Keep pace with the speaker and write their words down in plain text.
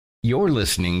You're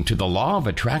listening to the Law of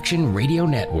Attraction Radio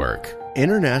Network.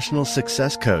 International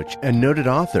success coach and noted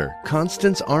author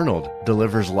Constance Arnold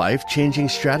delivers life-changing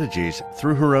strategies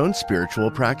through her own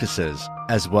spiritual practices,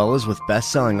 as well as with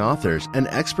best-selling authors and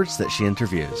experts that she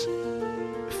interviews.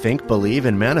 Think, Believe,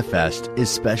 and Manifest is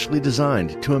specially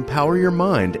designed to empower your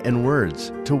mind and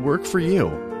words to work for you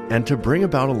and to bring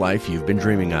about a life you've been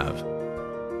dreaming of.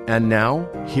 And now,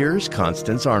 here's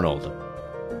Constance Arnold.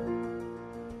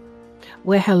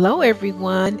 Well, hello,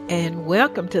 everyone, and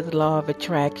welcome to the Law of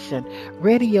Attraction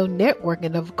Radio Network.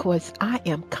 And of course, I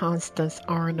am Constance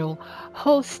Arnold,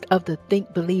 host of the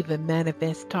Think, Believe, and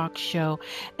Manifest talk show.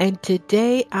 And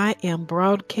today I am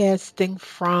broadcasting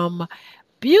from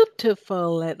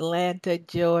beautiful Atlanta,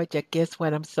 Georgia. Guess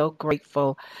what? I'm so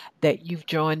grateful that you've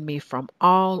joined me from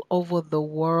all over the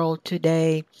world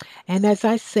today. And as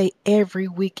I say every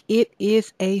week, it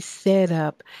is a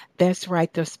setup. That's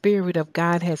right. The Spirit of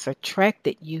God has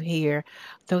attracted you here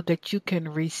so that you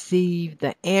can receive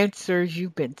the answers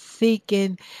you've been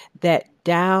seeking, that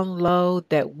download,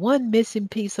 that one missing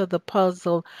piece of the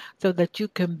puzzle, so that you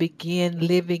can begin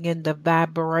living in the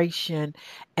vibration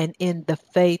and in the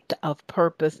faith of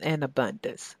purpose and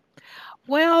abundance.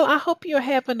 Well, I hope you're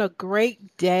having a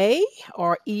great day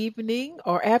or evening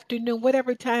or afternoon,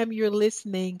 whatever time you're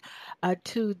listening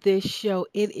to this show.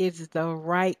 It is the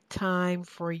right time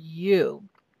for you.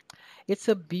 It's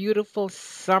a beautiful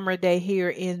summer day here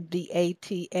in the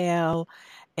ATL,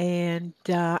 and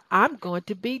I'm going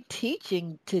to be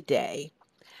teaching today.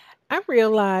 I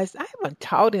realized I haven't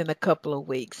taught in a couple of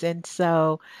weeks, and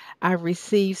so I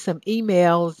received some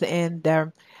emails,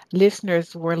 and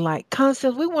listeners were like,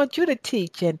 Constance, we want you to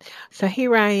teach. And so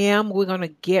here I am. We're going to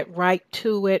get right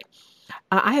to it.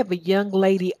 I have a young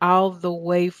lady all the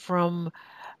way from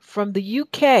the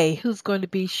UK who's going to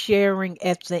be sharing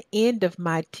at the end of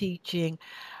my teaching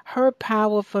her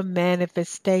powerful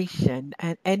manifestation.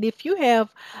 And if you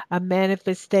have a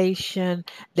manifestation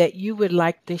that you would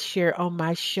like to share on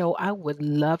my show, I would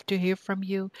love to hear from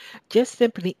you. Just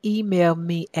simply email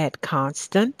me at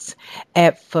Constance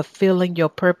at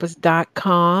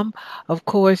fulfillingyourpurpose.com. Of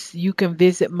course, you can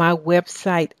visit my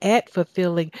website at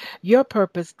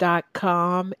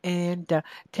fulfillingyourpurpose.com and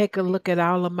take a look at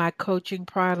all of my coaching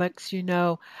products.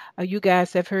 You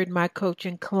guys have heard my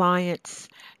coaching clients.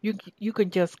 You can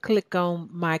just click on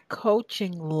my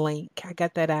coaching link. I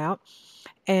got that out.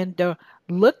 And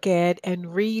look at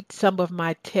and read some of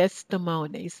my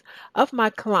testimonies of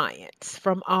my clients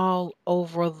from all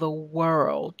over the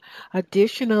world.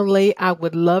 Additionally, I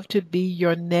would love to be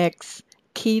your next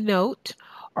keynote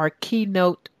or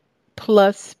keynote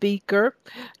plus speaker.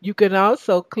 You can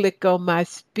also click on my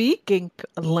speaking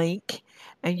link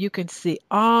and you can see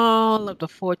all of the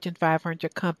Fortune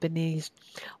 500 companies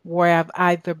where I've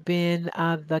either been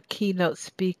the keynote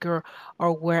speaker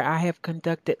or where I have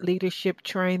conducted leadership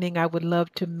training. I would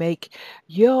love to make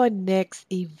your next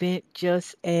event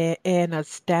just an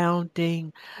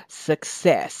astounding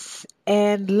success.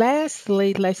 And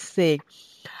lastly, let's see.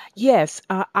 Yes,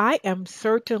 I am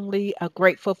certainly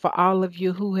grateful for all of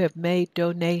you who have made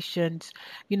donations.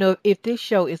 If this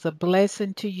show is a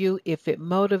blessing to you, if it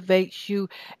motivates you,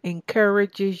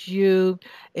 encourages you,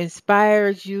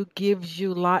 inspires you, gives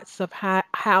you lots of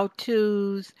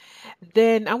how-tos,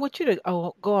 then I want you to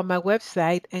go on my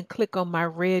website and click on my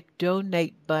red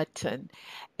donate button.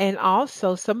 And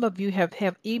also, some of you have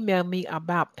emailed me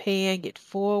about paying it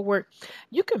forward.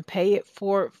 You can pay it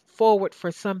forward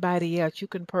for somebody else. You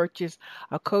can purchase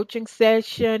a coaching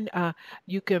session.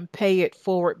 You can pay it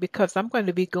forward because I'm going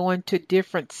to be going to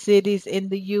different cities in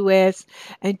the U.S.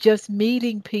 and just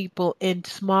meeting people in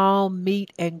small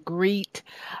meet and greet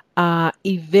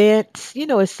events.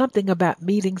 It's something about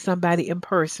meeting somebody in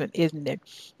person, isn't it?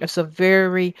 It's a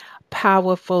very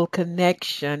powerful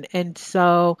connection. And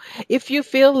so if you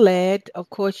feel led, of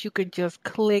course, you can just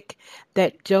click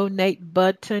that donate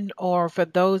button, or for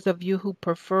those of you who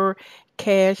prefer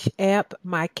Cash App,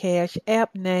 my Cash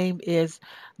App name is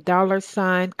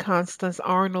 $Constance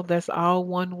Arnold. That's all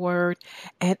one word.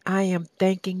 And I am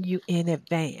thanking you in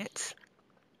advance.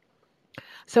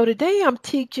 So today I'm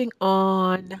teaching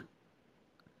on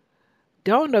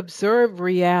don't observe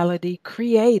reality,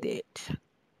 create it.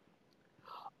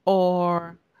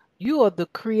 Or you are the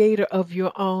creator of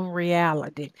your own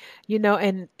reality.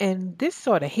 And this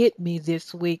sort of hit me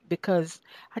this week because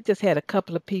I just had a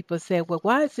couple of people say, well,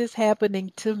 why is this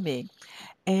happening to me?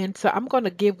 And so I'm going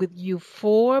to give with you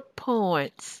 4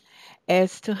 points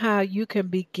as to how you can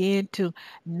begin to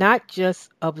not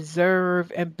just observe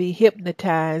and be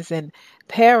hypnotized and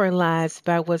paralyzed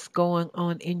by what's going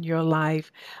on in your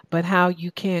life, but how you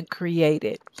can create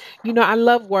it. I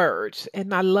love words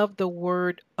and I love the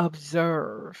word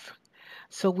observe.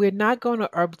 So we're not going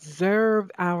to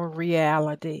observe our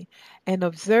reality. And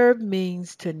observe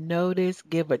means to notice,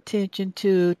 give attention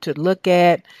to look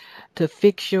at, to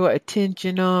fix your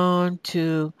attention on,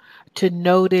 to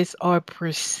notice or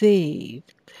perceive.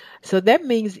 So that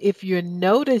means if you're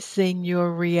noticing your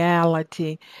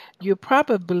reality, you're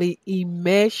probably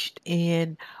enmeshed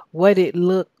in what it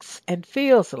looks and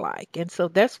feels like. And so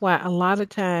that's why a lot of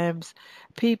times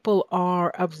people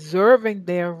are observing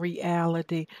their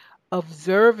reality,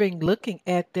 observing, looking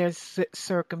at their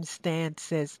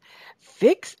circumstances,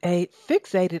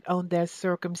 fixated on their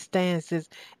circumstances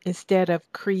instead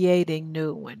of creating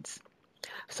new ones.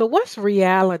 So what's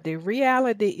reality?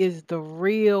 Reality is the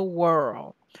real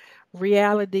world.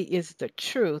 Reality is the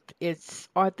truth, it's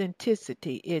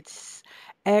authenticity, it's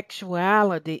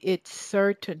actuality, it's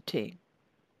certainty.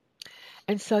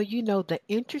 And so, the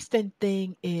interesting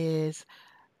thing is,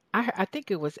 I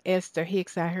think it was Esther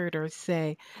Hicks, I heard her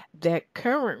say that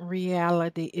current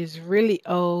reality is really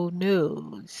old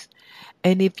news.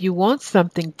 And if you want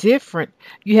something different,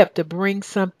 you have to bring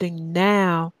something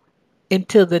now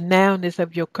into the nowness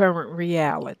of your current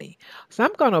reality. So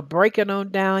I'm going to break it on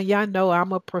down. Y'all know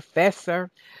I'm a professor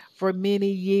for many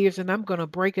years, and I'm going to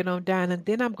break it on down, and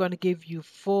then I'm going to give you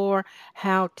four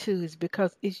how to's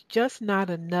because it's just not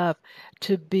enough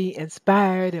to be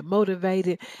inspired and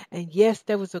motivated. And yes,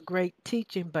 that was a great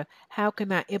teaching, but how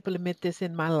can I implement this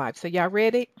in my life? So, y'all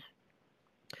ready?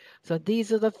 So,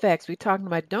 these are the facts. We're talking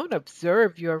about don't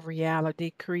observe your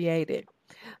reality, create it.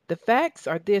 The facts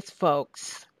are this,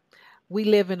 folks. We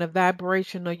live in a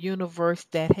vibrational universe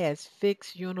that has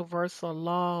fixed universal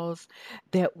laws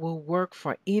that will work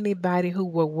for anybody who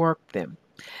will work them.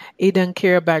 It doesn't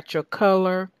care about your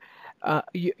color,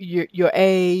 your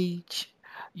age,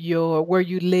 your where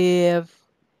you live,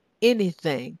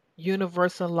 anything.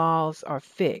 Universal laws are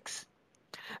fixed.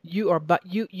 You are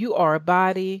a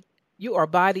body. You are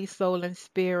body, soul, and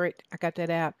spirit. I got that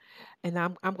out. And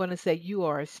I'm going to say you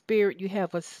are a spirit, you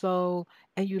have a soul,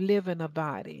 and you live in a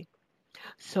body.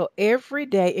 So every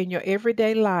day in your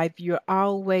everyday life, you're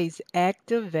always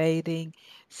activating,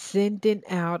 sending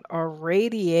out, or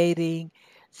radiating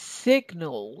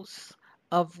signals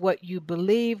of what you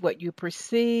believe, what you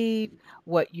perceive,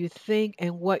 what you think,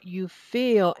 and what you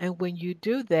feel. And when you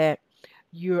do that,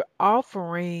 you're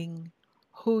offering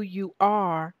who you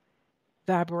are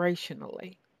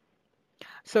vibrationally.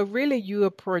 So really, you are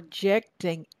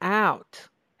projecting out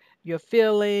your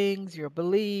feelings, your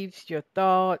beliefs, your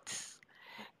thoughts,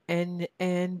 and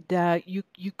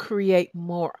you create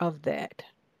more of that.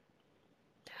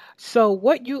 So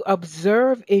what you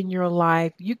observe in your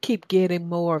life, you keep getting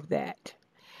more of that.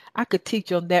 I could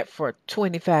teach on that for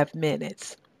 25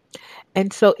 minutes.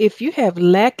 And so if you have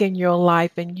lack in your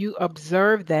life and you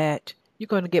observe that, you're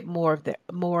going to get more of that,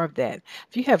 more of that.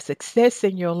 If you have success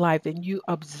in your life and you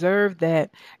observe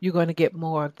that, you're going to get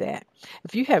more of that.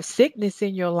 If you have sickness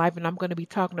in your life, and I'm going to be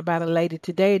talking about a lady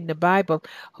today in the Bible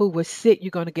who was sick, you're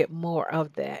going to get more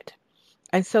of that.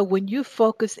 And so when you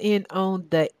focus in on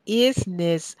the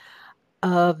isness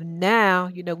of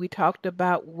now, we talked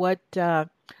about what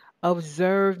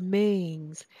observe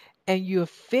means, and you're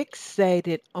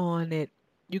fixated on it,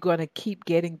 you're going to keep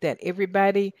getting that.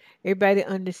 Everybody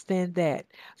understand that.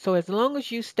 So as long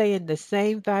as you stay in the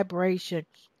same vibration,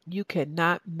 you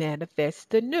cannot manifest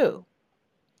the new.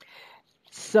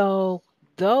 So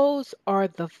those are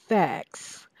the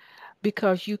facts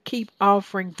because you keep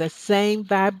offering the same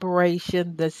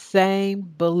vibration, the same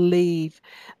belief,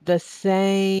 the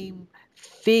same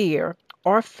fear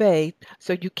or faith.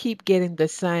 So you keep getting the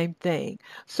same thing.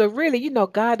 So really,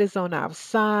 God is on our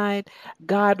side.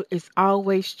 God is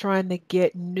always trying to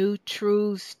get new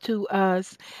truths to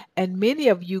us. And many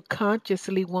of you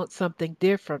consciously want something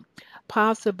different.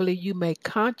 Possibly you may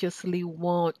consciously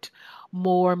want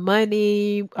more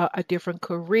money, a different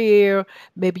career.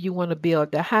 Maybe you want to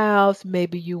build a house.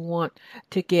 Maybe you want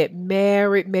to get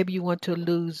married. Maybe you want to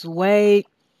lose weight.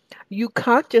 You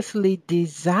consciously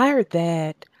desire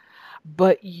that,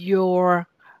 but your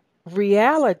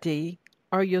reality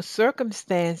or your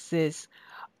circumstances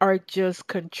are just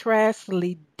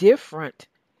contrastly different.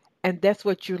 And that's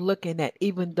what you're looking at,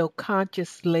 even though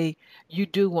consciously you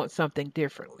do want something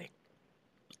differently.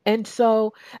 And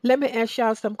so let me ask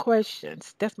y'all some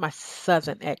questions. That's my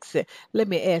southern accent. Let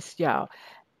me ask y'all.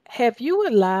 Have you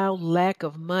allowed lack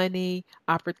of money,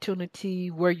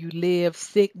 opportunity, where you live,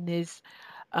 sickness,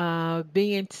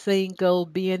 being single,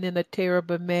 being in a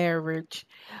terrible marriage,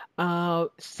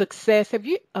 success. Have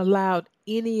you allowed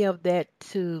any of that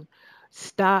to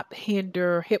stop,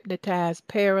 hinder, hypnotize,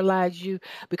 paralyze you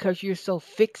because you're so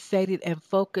fixated and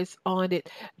focused on it?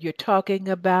 You're talking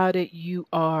about it. You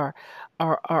are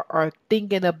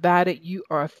thinking about it. You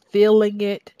are feeling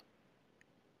it.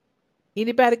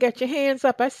 Anybody got your hands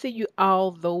up? I see you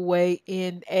all the way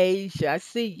in Asia. I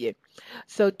see you.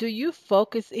 So, do you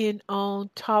focus in on,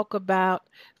 talk about,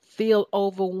 feel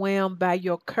overwhelmed by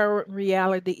your current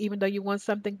reality, even though you want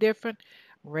something different?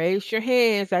 Raise your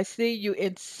hands. I see you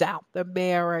in South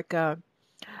America.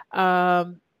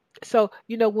 Um, so,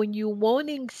 when you're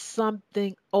wanting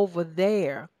something over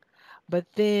there, but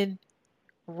then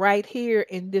right here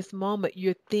in this moment,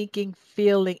 you're thinking,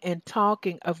 feeling, and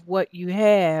talking of what you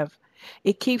have.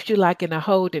 It keeps you like in a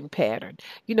holding pattern.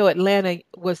 Atlanta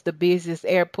was the busiest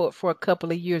airport for a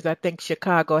couple of years. I think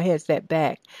Chicago has that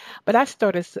back. But I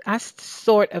sort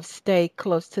of stay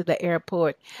close to the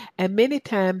airport. And many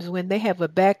times when they have a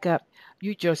backup,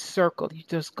 you just circle. You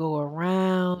just go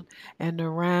around and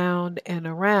around and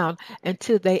around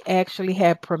until they actually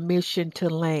have permission to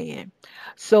land.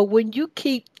 So when you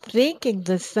keep thinking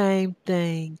the same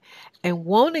thing and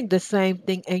wanting the same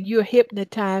thing and you're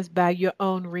hypnotized by your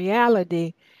own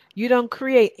reality, you don't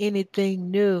create anything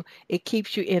new. It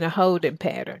keeps you in a holding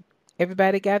pattern.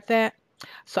 Everybody got that?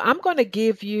 So I'm going to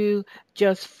give you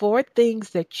just four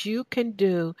things that you can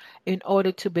do in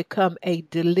order to become a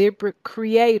deliberate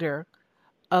creator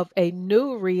of a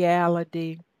new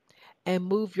reality and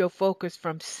move your focus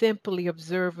from simply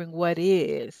observing what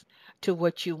is to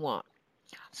what you want.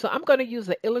 So I'm going to use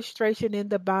an illustration in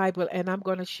the Bible and I'm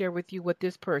going to share with you what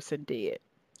this person did.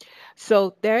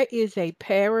 So there is a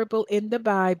parable in the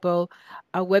Bible,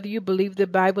 whether you believe the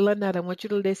Bible or not, I want you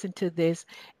to listen to this,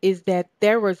 is that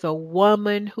there was a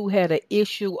woman who had an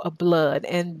issue of blood,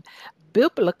 and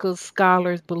biblical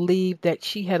scholars believe that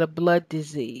she had a blood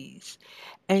disease,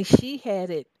 and she had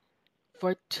it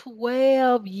for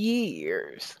 12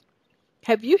 years.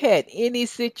 Have you had any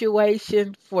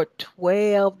situation for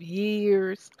 12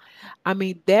 years? I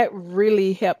mean, that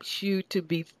really helps you to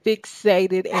be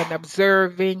fixated and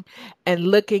observing and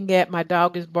looking at, my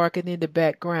dog is barking in the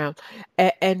background.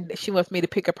 And she wants me to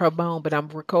pick up her bone, but I'm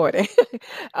recording.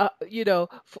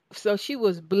 So she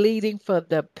was bleeding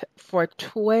for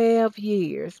 12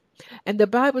 years. And the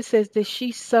Bible says that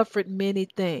she suffered many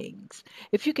things.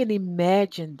 If you can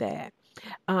imagine that.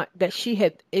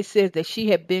 It says that she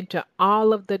had been to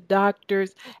all of the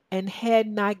doctors and had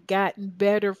not gotten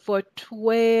better for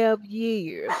 12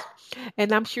 years.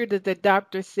 And I'm sure that the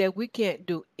doctor said, we can't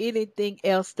do anything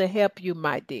else to help you,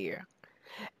 my dear.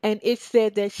 And it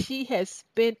said that she had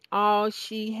spent all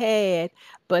she had,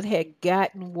 but had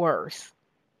gotten worse.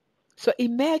 So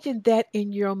imagine that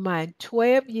in your mind,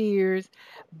 12 years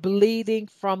bleeding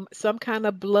from some kind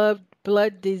of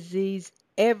blood disease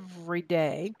every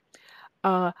day.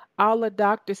 uh, all the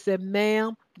doctor said,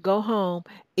 ma'am, go home.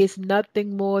 It's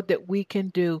nothing more that we can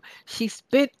do. She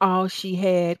spent all she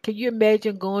had. Can you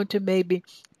imagine going to maybe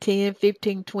 10,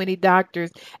 15, 20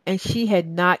 doctors and she had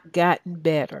not gotten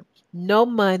better? No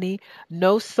money,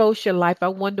 no social life. I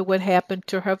wonder what happened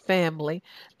to her family.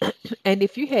 And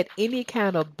if you had any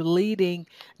kind of bleeding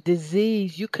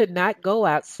disease, you could not go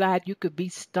outside. You could be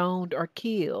stoned or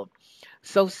killed.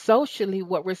 So socially,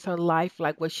 what was her life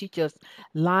like? Was she just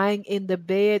lying in the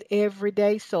bed every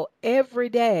day? So every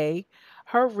day,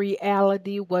 her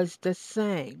reality was the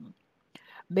same.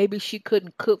 Maybe she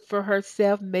couldn't cook for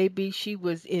herself. Maybe she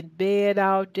was in bed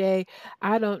all day.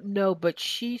 I don't know, but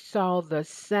she saw the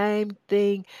same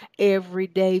thing every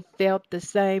day, felt the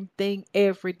same thing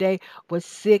every day, was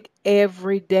sick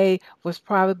every day, was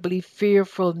probably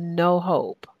fearful, no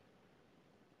hope.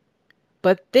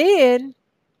 But then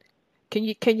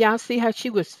can y'all see how she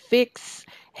was fixed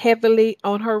heavily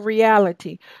on her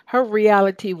reality? Her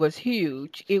reality was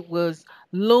huge. It was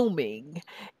looming.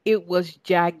 It was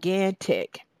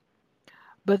gigantic.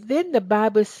 But then the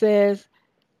Bible says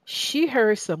she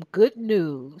heard some good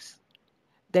news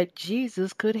that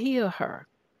Jesus could heal her.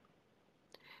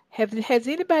 Has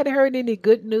anybody heard any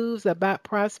good news about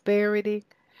prosperity?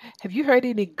 Have you heard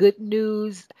any good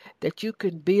news that you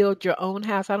can build your own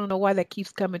house? I don't know why that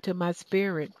keeps coming to my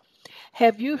spirit.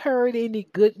 Have you heard any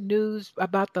good news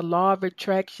about the law of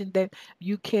attraction that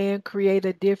you can create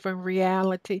a different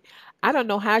reality? I don't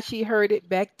know how she heard it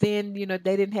back then. They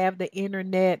didn't have the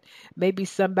internet. Maybe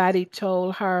somebody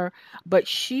told her, but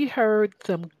she heard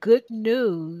some good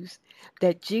news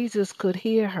that Jesus could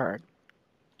hear her.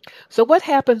 So what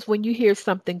happens when you hear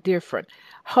something different?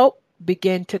 Hope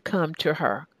began to come to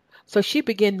her. So she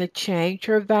began to change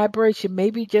her vibration,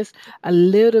 maybe just a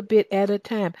little bit at a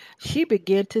time. She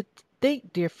began to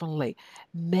think differently.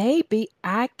 Maybe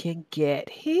I can get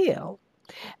healed.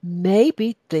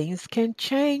 Maybe things can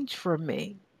change for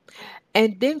me.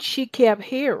 And then she kept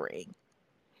hearing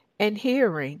and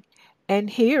hearing and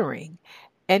hearing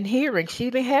and hearing. She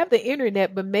didn't have the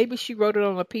internet, but maybe she wrote it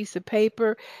on a piece of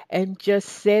paper and just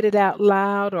said it out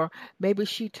loud, or maybe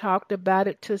she talked about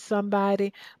it to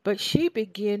somebody. But she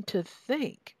began to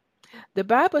think. The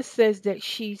Bible says that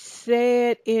she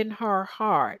said in her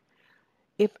heart,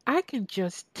 if I can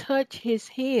just touch his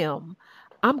hem,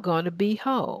 I'm going to be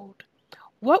whole.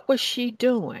 What was she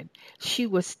doing? She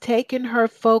was taking her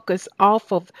focus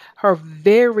off of her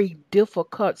very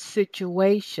difficult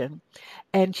situation,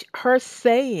 and her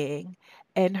saying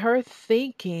and her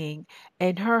thinking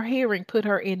and her hearing put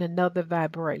her in another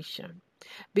vibration.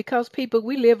 Because people,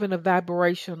 we live in a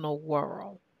vibrational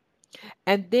world.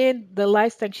 And then the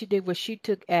last thing she did was she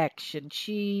took action.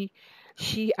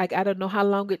 I don't know how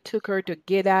long it took her to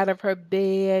get out of her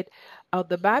bed.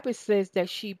 The Bible says that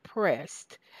she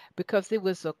pressed because there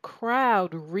was a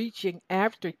crowd reaching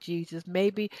after Jesus.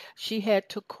 Maybe she had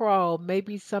to crawl.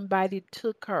 Maybe somebody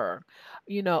took her,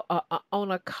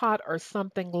 on a cot or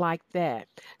something like that.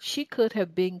 She could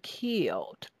have been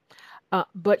killed.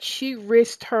 But she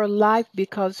risked her life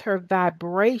because her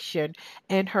vibration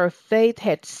and her faith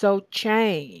had so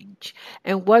changed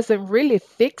and wasn't really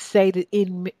fixated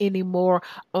anymore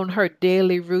on her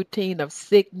daily routine of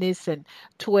sickness and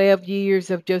 12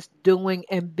 years of just doing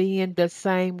and being the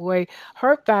same way.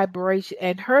 Her vibration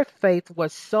and her faith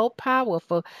was so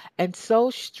powerful and so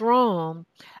strong.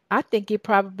 I think it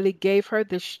probably gave her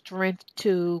the strength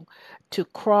to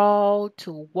crawl,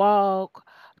 to walk,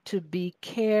 to be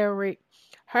carried.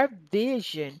 Her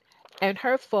vision and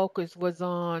her focus was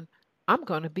on, I'm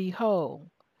going to be whole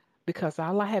because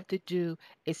all I have to do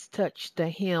is touch the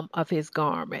hem of his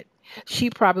garment. She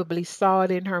probably saw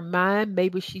it in her mind.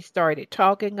 Maybe she started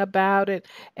talking about it,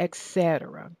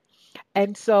 etc.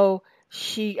 And so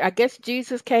I guess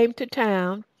Jesus came to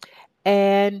town,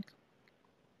 and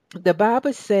the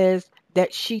Bible says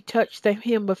that she touched the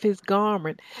hem of his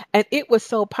garment, and it was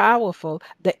so powerful.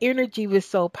 The energy was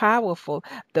so powerful.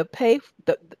 The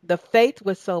faith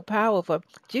was so powerful.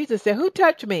 Jesus said, "Who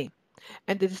touched me?"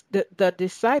 And the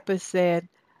disciples said,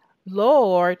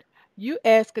 "Lord, you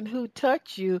asking who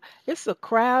touched you? It's a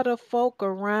crowd of folk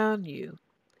around you."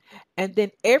 And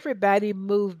then everybody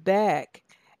moved back,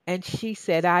 and she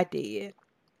said, "I did."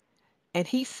 And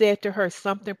he said to her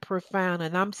something profound,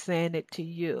 and I'm saying it to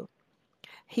you.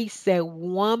 He said,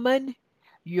 "Woman,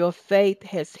 your faith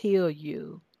has healed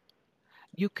you.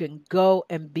 You can go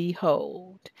and be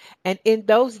whole." And in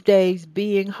those days,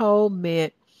 being whole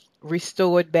meant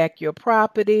restored back your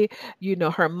property.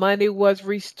 Her money was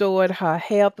restored, her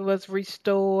health was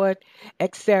restored,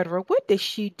 etc. What did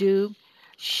she do?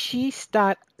 She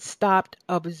stopped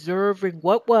observing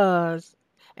what was,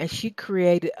 and she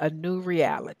created a new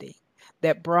reality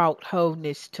that brought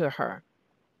wholeness to her.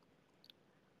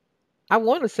 I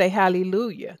want to say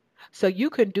hallelujah. So you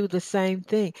can do the same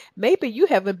thing. Maybe you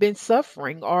haven't been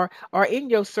suffering or in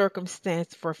your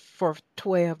circumstance for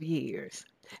 12 years.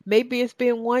 Maybe it's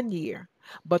been 1 year.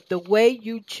 But the way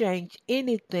you change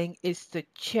anything is to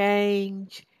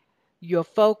change your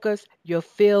focus, your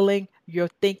feeling, your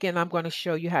thinking. I'm going to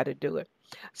show you how to do it.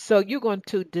 So you're going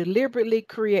to deliberately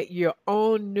create your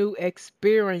own new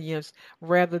experience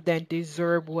rather than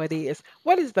deserve what is.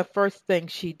 What is the first thing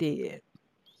she did?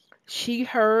 She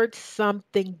heard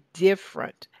something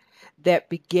different that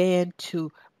began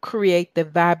to create the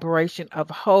vibration of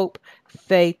hope,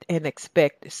 faith, and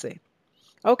expectancy.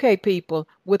 Okay, people,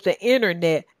 with the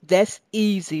internet, that's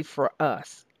easy for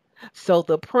us. So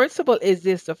the principle is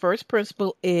this, the first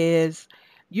principle is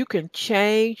you can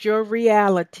change your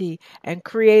reality and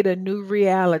create a new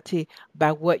reality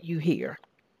by what you hear.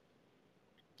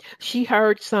 She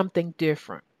heard something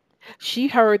different. She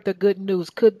heard the good news.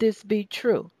 Could this be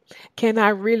true? Can I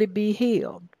really be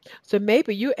healed? So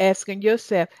maybe you're asking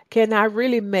yourself, can I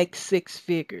really make six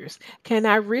figures? Can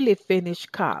I really finish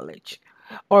college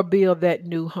or build that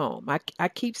new home? I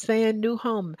keep saying new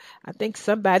home. I think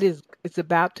somebody is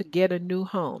about to get a new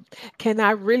home. Can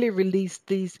I really release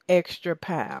these extra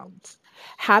pounds?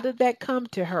 How did that come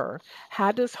to her?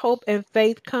 How does hope and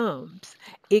faith comes?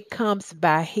 It comes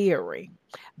by hearing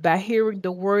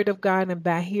the word of God and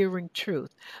by hearing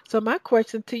truth. So my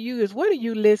question to you is, what are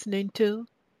you listening to?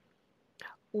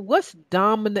 What's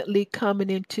dominantly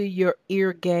coming into your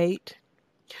ear gate?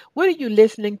 What are you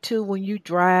listening to when you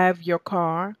drive your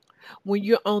car? When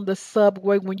you're on the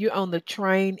subway, when you're on the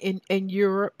train in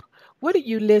Europe? What are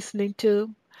you listening to?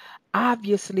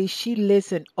 Obviously, she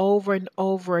listened over and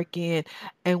over again,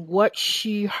 and what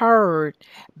she heard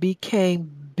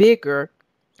became bigger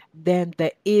than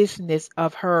the isness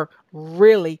of her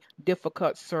really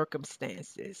difficult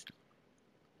circumstances.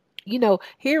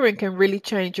 Hearing can really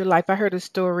change your life. I heard a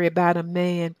story about a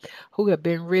man who had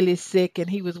been really sick, and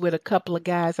he was with a couple of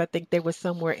guys. I think they were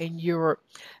somewhere in Europe,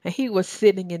 and he was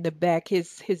sitting in the back.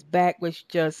 His back was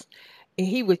just,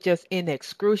 he was just in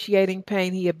excruciating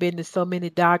pain. He had been to so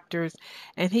many doctors,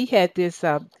 and he had this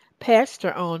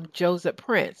pastor on, Joseph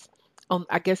Prince, on,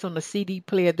 I guess, on the CD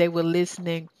player. They were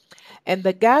listening, and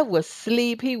the guy was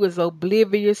asleep. He was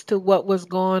oblivious to what was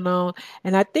going on.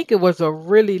 And I think it was a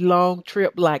really long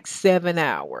trip, like 7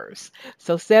 hours.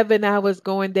 So 7 hours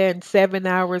going there and 7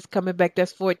 hours coming back,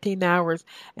 that's 14 hours.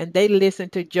 And they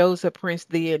listened to Joseph Prince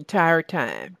the entire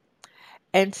time.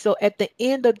 And so at the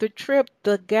end of the trip,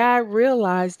 the guy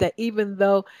realized that even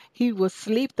though he was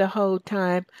asleep the whole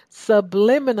time,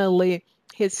 subliminally,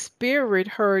 his spirit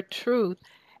heard truth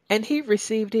and he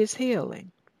received his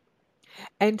healing.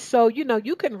 And so,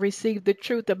 you can receive the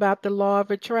truth about the law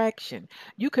of attraction.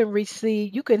 You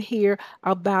can hear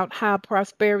about how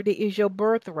prosperity is your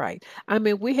birthright. I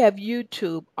mean, we have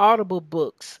YouTube, Audible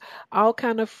books, all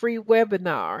kind of free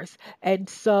webinars. And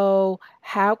so,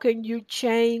 how can you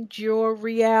change your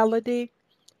reality?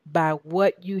 By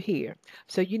what you hear.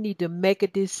 So you need to make a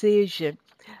decision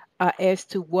as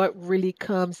to what really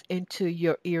comes into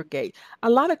your ear gate. A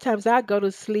lot of times I go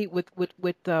to sleep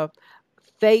with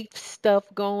faith stuff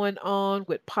going on,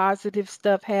 with positive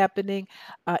stuff happening.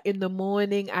 In the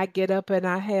morning, I get up and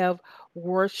I have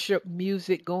worship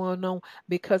music going on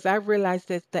because I realize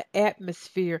that the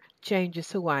atmosphere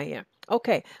changes who I am.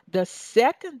 Okay, the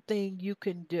second thing you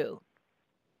can do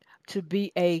to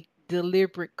be a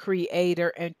deliberate creator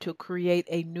and to create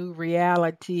a new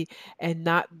reality and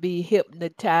not be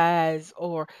hypnotized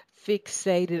or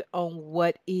fixated on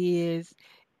what is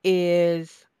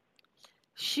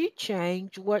she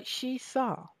changed what she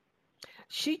saw.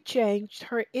 She changed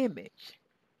her image.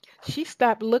 She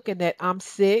stopped looking at, I'm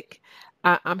sick,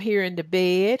 I'm here in the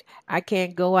bed, I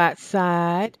can't go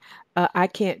outside, I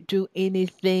can't do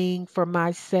anything for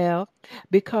myself.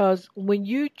 Because when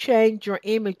you change your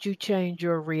image, you change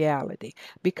your reality.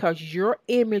 Because your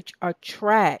image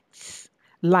attracts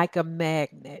like a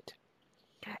magnet.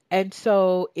 And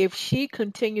so if she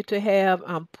continued to have,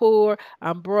 I'm poor,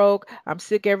 I'm broke, I'm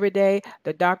sick every day,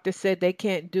 the doctor said they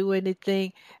can't do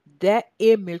anything, that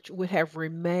image would have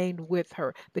remained with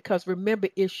her. Because remember,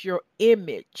 it's your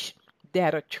image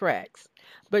that attracts.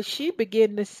 But she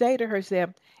began to say to herself,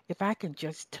 if I can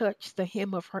just touch the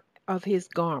hem of his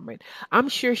garment. I'm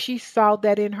sure she saw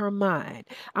that in her mind.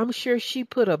 I'm sure she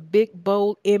put a big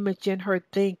bold image in her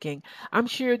thinking. I'm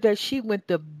sure that she went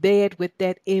to bed with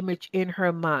that image in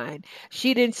her mind.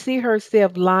 She didn't see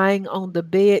herself lying on the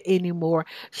bed anymore.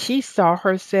 She saw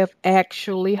herself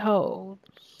actually whole.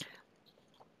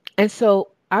 And so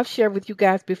I've shared with you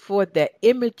guys before that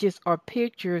images or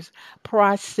pictures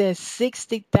process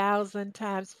 60,000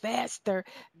 times faster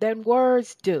than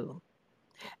words do.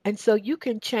 And so you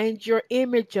can change your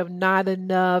image of not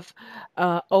enough,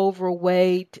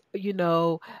 overweight,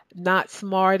 not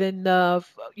smart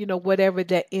enough, whatever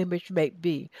that image may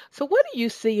be. So, what are you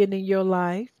seeing in your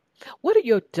life? What are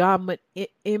your dominant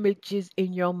images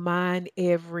in your mind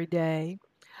every day?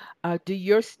 Do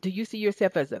you see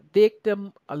yourself as a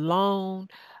victim, alone,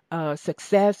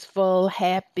 successful,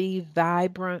 happy,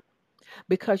 vibrant?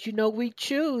 Because we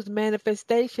choose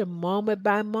manifestation moment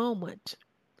by moment.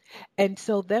 And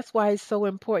so that's why it's so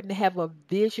important to have a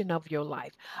vision of your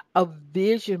life, a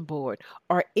vision board,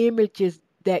 or images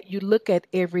that you look at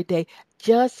every day,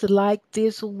 just like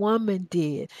this woman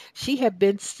did. She had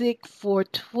been sick for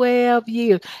 12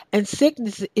 years, and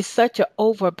sickness is such an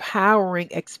overpowering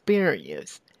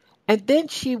experience. And then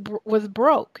she was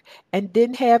broke and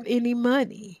didn't have any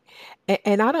money.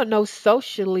 And I don't know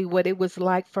socially what it was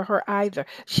like for her either.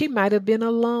 She might have been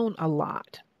alone a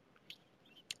lot.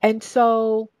 And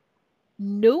so,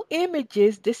 new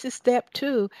images, this is step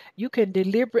two. You can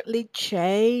deliberately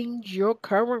change your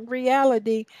current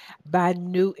reality by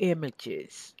new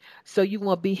images. So you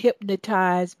won't be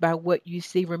hypnotized by what you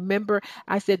see. Remember,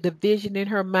 I said the vision in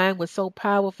her mind was so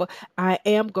powerful. I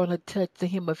am going to touch the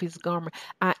hem of his garment.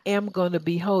 I am going to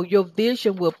be whole. Your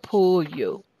vision will pull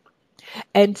you.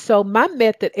 And so my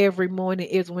method every morning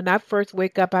is when I first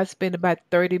wake up, I spend about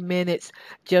 30 minutes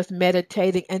just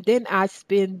meditating, and then I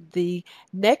spend the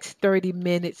next 30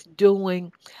 minutes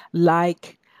doing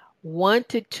like 1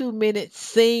 to 2 minutes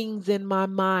scenes in my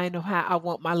mind of how I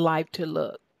want my life to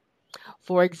look.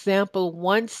 For example,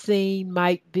 one scene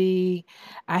might be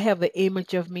I have an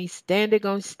image of me standing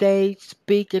on stage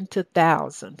speaking to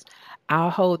thousands. I'll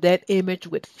hold that image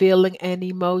with feeling and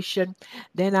emotion.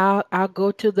 Then I'll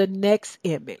go to the next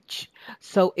image.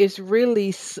 So it's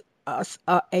really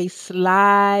a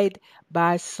slide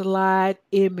by slide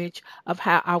image of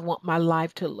how I want my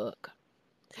life to look.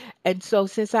 And so,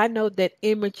 since I know that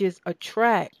images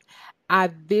attract, I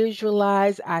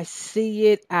visualize, I see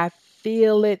it, I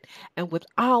feel it, and with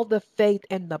all the faith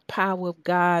and the power of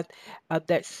God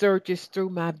that surges through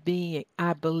my being,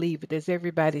 I believe it. Does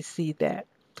everybody see that?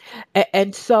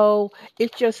 And so,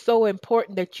 it's just so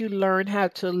important that you learn how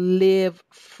to live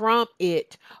from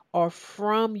it or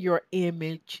from your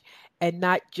image and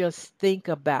not just think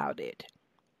about it.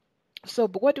 So,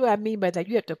 but what do I mean by that?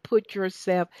 You have to put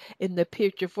yourself in the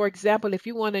picture. For example, if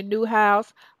you want a new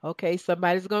house, okay,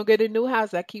 somebody's going to get a new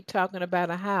house. I keep talking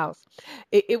about a house.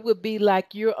 It would be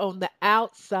like you're on the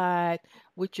outside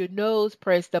with your nose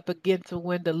pressed up against the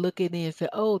window looking in. Say,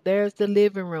 oh, there's the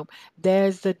living room,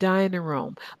 there's the dining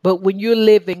room. But when you're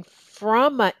living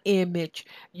from an image,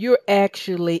 you're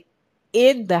actually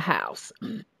in the house.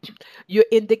 You're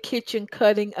in the kitchen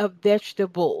cutting up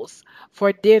vegetables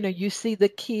for dinner. You see the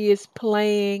kids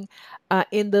playing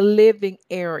in the living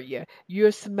area.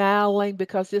 You're smiling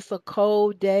because it's a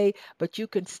cold day, but you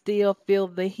can still feel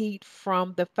the heat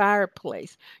from the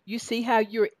fireplace. You see how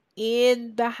you're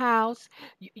in the house?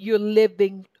 You're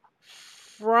living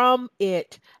from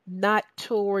it, not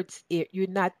towards it. You're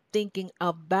not thinking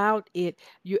about it.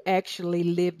 You're actually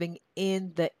living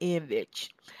in the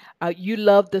image. You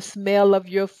love the smell of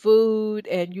your food,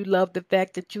 and you love the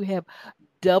fact that you have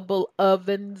double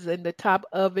ovens. In the top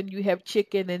oven, you have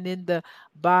chicken, and in the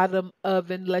bottom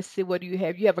oven, let's see, what do you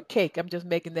have? You have a cake. I'm just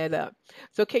making that up.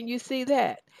 So, can you see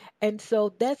that? And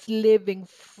so that's living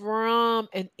from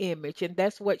an image, and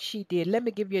that's what she did. Let me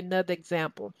give you another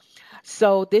example.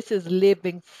 So, this is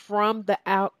living from the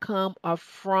outcome or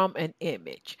from an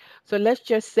image. So, let's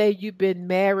just say you've been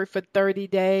married for 30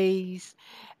 days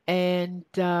and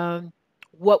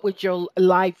what would your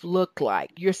life look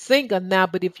like? You're single now,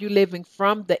 but if you're living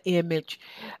from the image,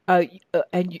 and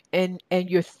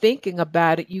you're thinking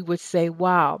about it, you would say,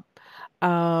 "Wow."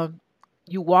 Um,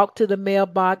 you walk to the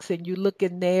mailbox and you look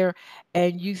in there,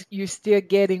 and you're still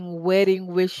getting wedding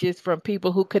wishes from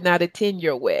people who could not attend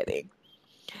your wedding.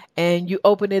 And you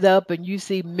open it up and you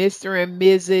see Mr. and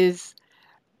Mrs.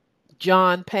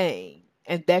 John Payne,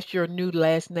 and that's your new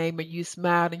last name, and you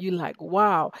smiled and you like,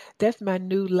 wow, that's my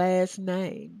new last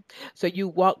name. So you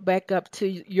walk back up to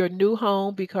your new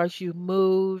home because you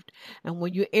moved, and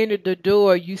when you enter the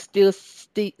door, you still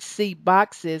see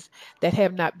boxes that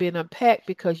have not been unpacked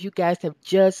because you guys have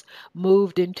just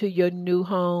moved into your new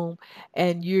home,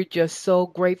 and you're just so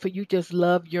grateful. You just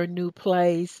love your new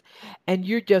place, and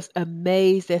you're just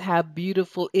amazed at how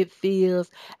beautiful it feels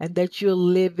and that you're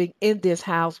living in this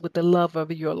house with the love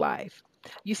of your life.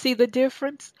 You see the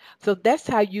difference? So that's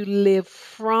how you live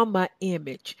from an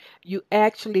image. You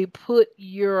actually put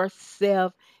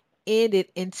yourself in it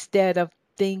instead of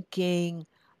thinking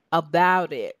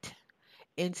about it,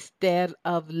 instead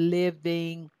of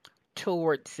living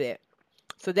towards it.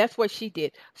 So that's what she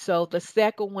did. So the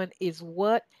second one is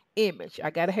what? Image. I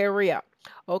got to hurry up.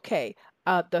 Okay.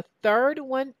 The third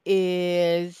one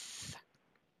is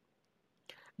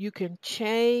you can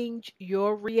change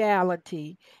your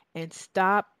reality and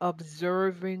stop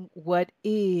observing what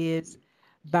is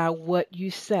by what you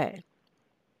say.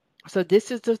 So, this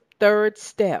is the third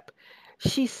step.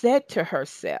 She said to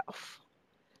herself,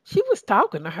 she was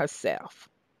talking to herself.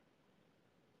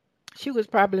 She was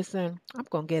probably saying, I'm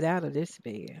going to get out of this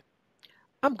bed.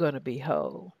 I'm going to be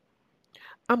whole.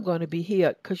 I'm going to be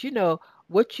healed. Because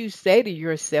what you say to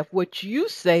yourself, what you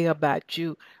say about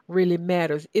you really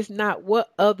matters. It's not what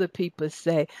other people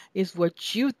say, it's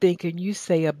what you think and you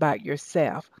say about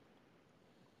yourself.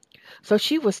 So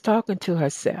she was talking to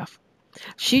herself.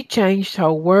 She changed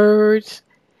her words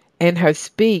and her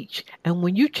speech. And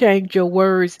when you change your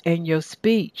words and your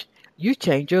speech, you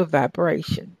change your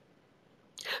vibration.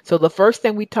 So the first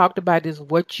thing we talked about is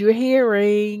what you're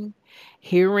hearing.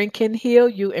 Hearing can heal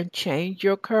you and change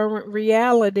your current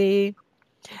reality.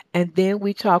 And then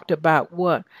we talked about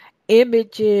what?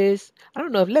 Images. I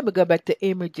don't know if, let me go back to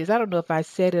images. I don't know if I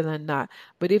said it or not.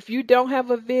 But if you don't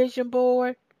have a vision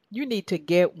board, you need to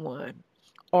get one.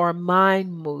 Or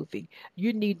mind moving.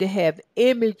 You need to have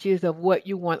images of what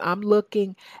you want. I'm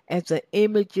looking at the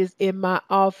images in my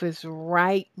office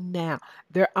right now.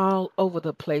 They're all over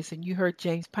the place. And you heard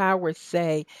James Powers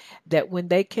say that when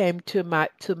they came to my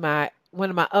one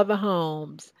of my other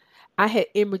homes, I had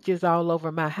images all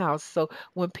over my house. So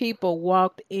when people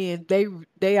walked in,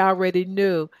 they already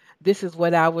knew this is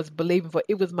what I was believing for.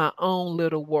 It was my own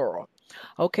little world.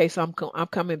 Okay, so I'm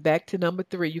coming back to number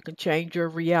three. You can change your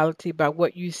reality by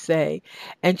what you say.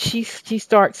 And she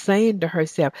starts saying to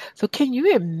herself. So can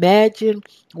you imagine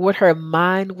what her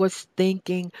mind was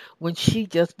thinking when she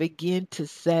just began to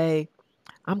say,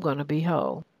 I'm gonna be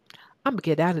whole. I'm gonna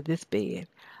get out of this bed.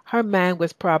 Her mind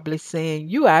was probably saying,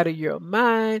 you out of your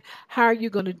mind. How are you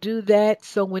going to do that?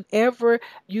 So whenever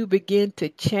you begin to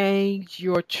change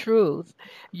your truth,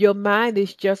 your mind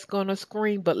is just going to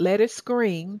scream, but let it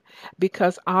scream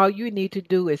because all you need to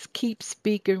do is keep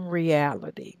speaking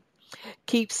reality,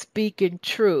 keep speaking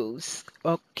truths,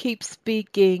 or keep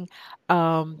speaking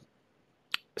um,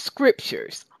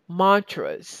 scriptures,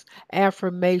 mantras,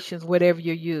 affirmations, whatever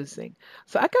you're using.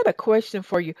 So I got a question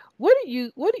for you. What are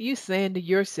you saying to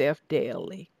yourself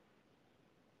daily?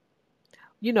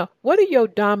 What are your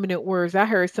dominant words? I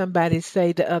heard somebody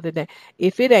say the other day,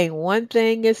 if it ain't one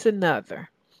thing, it's another.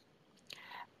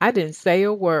 I didn't say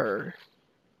a word.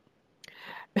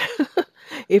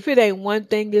 If it ain't one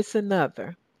thing, it's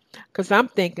another. Because I'm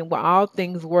thinking, well, all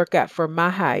things work out for my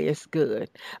highest good.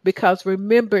 Because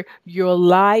remember, your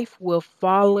life will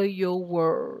follow your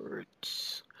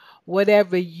words.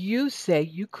 Whatever you say,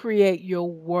 you create your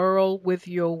world with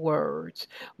your words.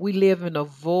 We live in a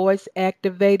voice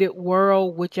activated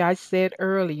world, which I said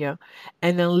earlier.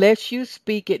 And unless you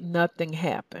speak it, nothing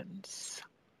happens.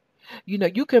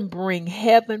 You can bring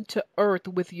heaven to earth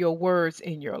with your words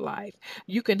in your life.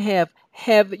 You can have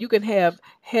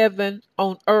heaven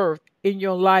on earth in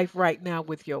your life right now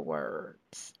with your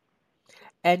words.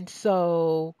 And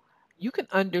so you can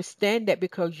understand that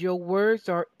because your words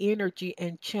are energy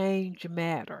and change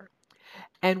matter.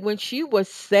 And when she was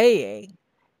saying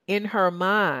in her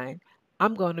mind,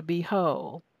 I'm going to be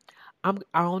whole. I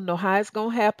don't know how it's going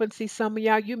to happen. See, some of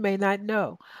y'all, you may not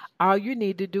know. All you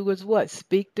need to do is what?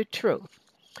 Speak the truth.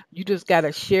 You just got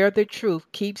to share the truth.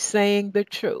 Keep saying the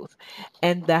truth.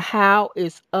 And the how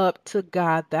is up to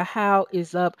God. The how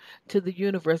is up to the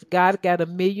universe. God got a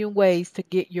million ways to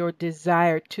get your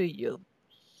desire to you.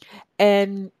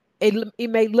 And it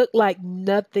may look like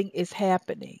nothing is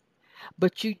happening,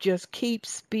 but you just keep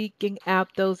speaking out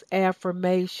those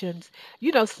affirmations.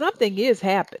 Something is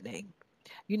happening,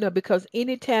 because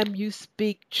anytime you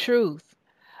speak truth,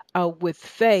 with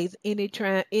faith,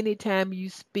 anytime you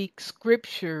speak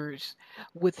scriptures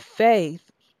with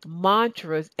faith,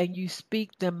 mantras, and you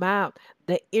speak them out,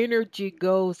 the energy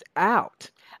goes out.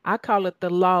 I call it the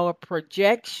law of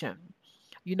projection.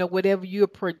 Whatever you're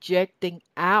projecting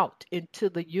out into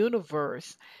the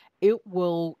universe, it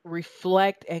will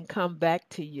reflect and come back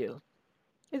to you.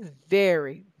 It's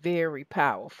very, very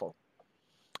powerful.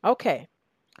 Okay.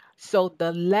 So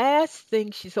the last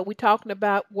thing so we're talking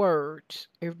about words.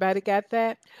 Everybody got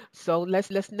that? So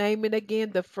let's name it again.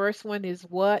 The first one is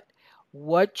what?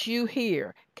 What you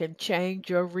hear can change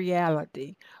your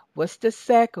reality. What's the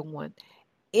second one?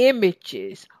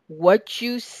 Images, what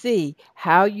you see,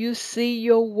 how you see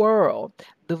your world,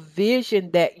 the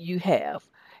vision that you have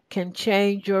can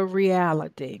change your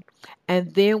reality.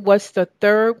 And then what's the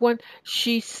third one?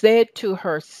 She said to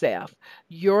herself,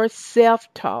 your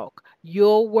self talk,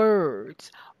 your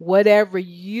words, whatever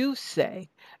you say,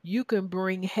 you can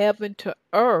bring heaven to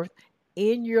earth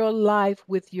in your life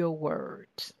with your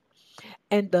words.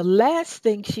 And the last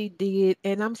thing she did,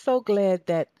 and I'm so glad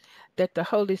that the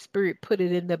Holy Spirit put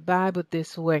it in the Bible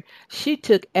this way, she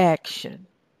took action.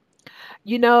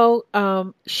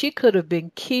 She could have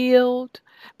been killed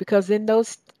because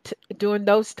during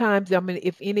those times, I mean,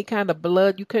 if any kind of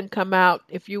blood, you couldn't come out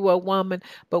if you were a woman,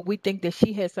 but we think that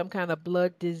she had some kind of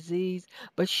blood disease.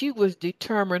 But she was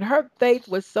determined. Her faith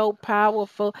was so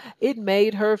powerful, it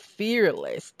made her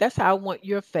fearless. That's how I want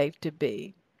your faith to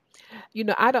be.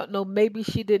 I don't know, maybe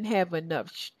she didn't have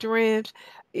enough strength.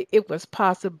 It was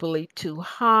possibly too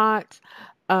hot.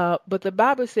 But the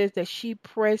Bible says that she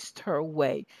pressed her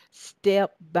way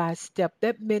step by step.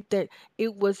 That meant that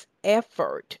it was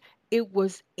effort. It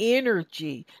was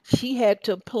energy. She had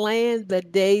to plan the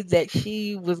day that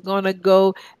she was going to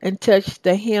go and touch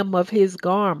the hem of his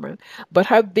garment. But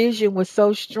her vision was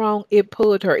so strong, it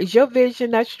pulled her. Is your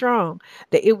vision that strong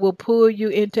that it will pull you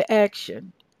into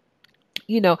action?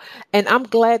 you know and I'm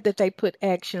glad that they put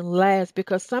action last,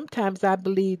 because sometimes I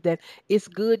believe that it's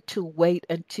good to wait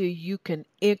until you can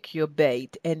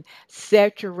incubate and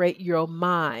saturate your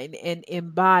mind and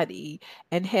embody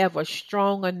and have a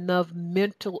strong enough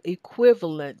mental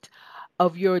equivalent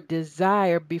of your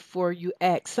desire before you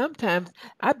act. Sometimes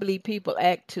I believe people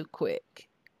act too quick.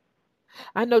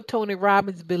 I know Tony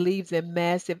Robbins believes in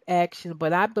massive action,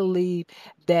 but I believe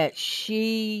that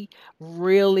she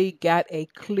really got a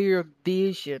clear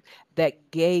vision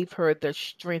that gave her the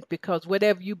strength because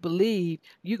whatever you believe,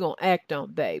 you're going to act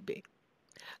on, baby.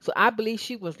 So I believe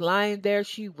she was lying there.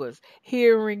 She was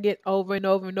hearing it over and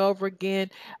over and over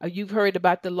again. You've heard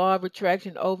about the law of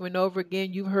attraction over and over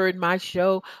again. You've heard my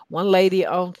show. One lady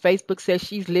on Facebook says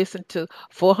she's listened to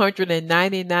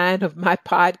 499 of my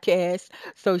podcasts.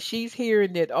 So she's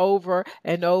hearing it over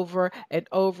and over and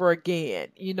over again.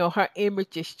 You know, her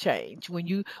images change. When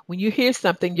you hear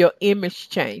something, your image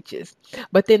changes.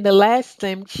 But then the last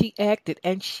thing she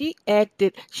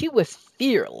was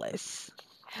fearless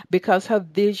because her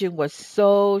vision was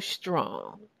so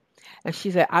strong. And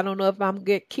she said, I don't know if I'm going to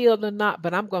get killed or not,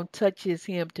 but I'm going to touch his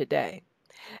hem today.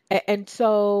 And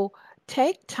so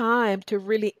take time to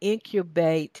really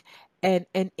incubate and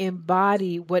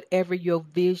embody whatever your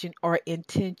vision or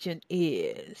intention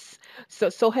is.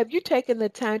 So have you taken the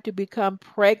time to become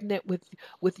pregnant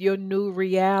with your new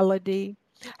reality?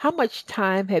 How much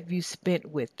time have you spent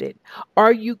with it?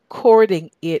 Are you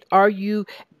courting it? Are you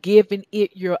giving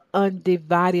it your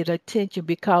undivided attention?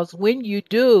 Because when you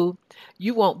do,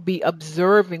 you won't be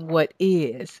observing what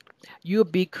is. You'll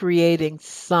be creating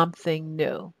something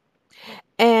new.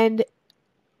 And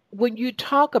when you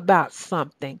talk about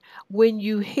something, when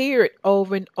you hear it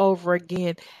over and over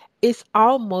again, it's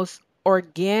almost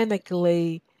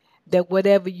organically that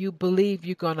whatever you believe,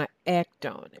 you're going to act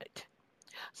on it.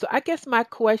 So I guess my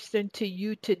question to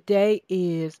you today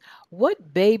is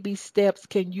what baby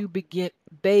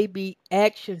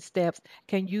action steps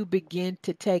can you begin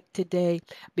to take today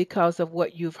because of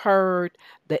what you've heard,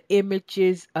 the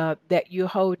images that you're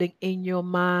holding in your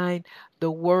mind, the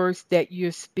words that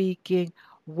you're speaking?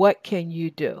 What can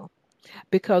you do?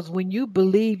 Because when you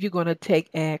believe, you're going to take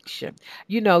action.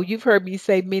 You know, you've heard me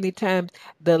say many times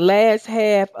the last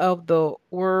half of the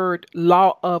word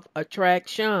law of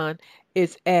attraction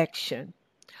is action.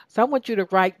 So I want you to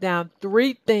write down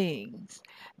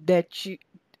that you,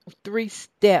 three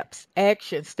steps,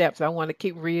 action steps. I want to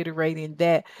keep reiterating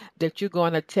that you're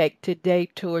going to take today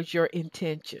towards your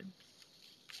intention.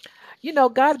 You know,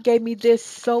 God gave me this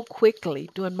so quickly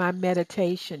during my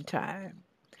meditation time.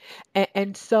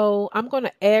 And so I'm going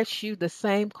to ask you the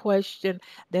same question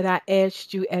that I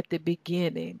asked you at the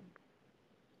beginning.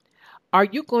 Are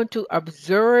you going to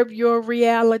observe your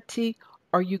reality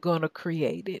or are you going to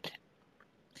create it?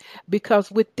 Because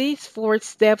with these four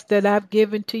steps that I've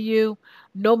given to you,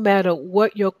 no matter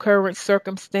what your current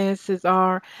circumstances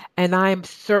are, and I am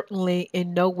certainly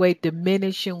in no way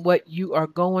diminishing what you are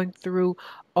going through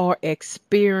or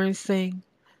experiencing,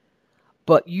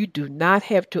 but you do not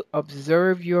have to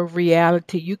observe your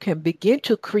reality. You can begin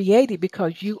to create it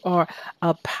because you are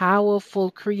a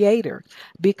powerful creator.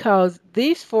 Because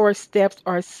these four steps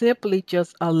are simply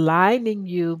just aligning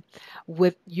you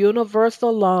with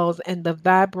universal laws and the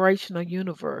vibrational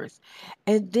universe.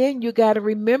 And then you got to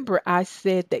remember, I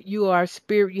said that you are a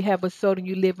spirit, you have a soul, and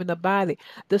you live in a body.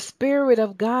 The Spirit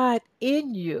of God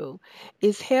in you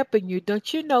is helping you.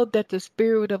 Don't you know that the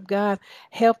Spirit of God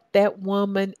helped that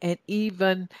woman and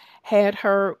even had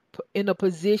her in a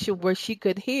position where she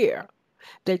could hear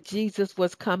that Jesus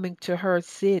was coming to her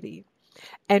city?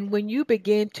 And when you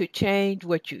begin to change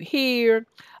what you hear,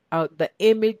 the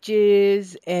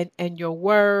images and your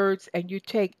words, and you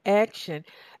take action,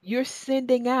 you're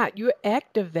sending out, you're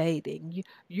activating,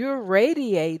 you're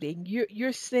radiating,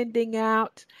 you're sending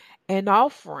out an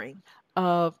offering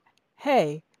of,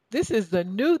 hey, this is the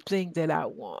new thing that I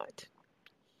want.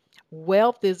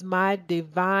 Wealth is my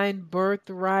divine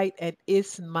birthright and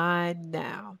it's mine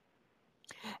now.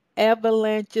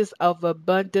 Avalanches of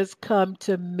abundance come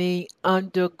to me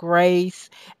under grace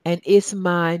and it's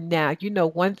mine now. You know,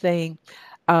 one thing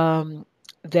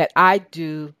that I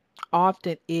do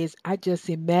often is I just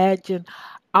imagine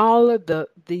all of the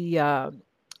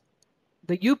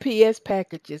UPS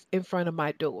packages in front of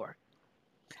my door.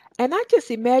 And I just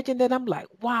imagine that I'm like,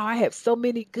 wow, I have so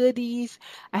many goodies.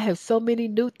 I have so many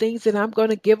new things that I'm going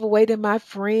to give away to my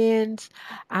friends.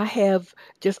 I have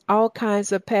just all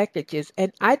kinds of packages.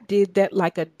 And I did that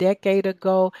like a decade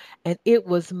ago. And it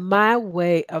was my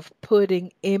way of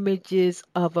putting images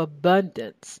of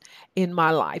abundance in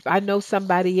my life. I know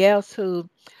somebody else who,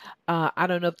 I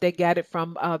don't know if they got it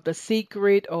from The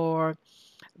Secret or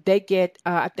they get,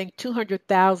 I think,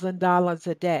 $200,000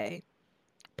 a day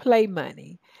play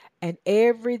money. And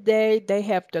every day they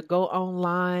have to go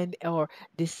online or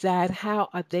decide how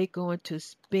are they going to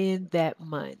spend that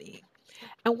money.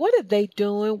 And what are they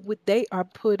doing? They are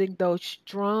putting those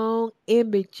strong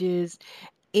images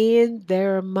in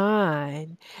their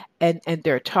mind, and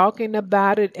they're talking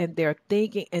about it, and they're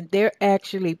thinking, and they're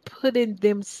actually putting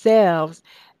themselves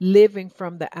living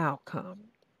from the outcome.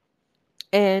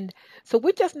 And so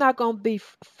we're just not going to be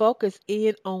focused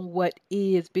in on what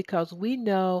is, because we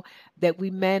know that we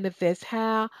manifest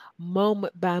how?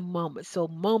 Moment by moment. So,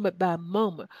 moment by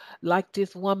moment, like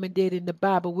this woman did in the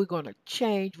Bible, we're going to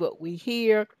change what we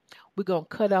hear. We're going to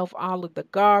cut off all of the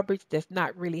garbage that's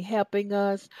not really helping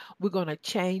us. We're going to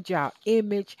change our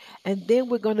image. And then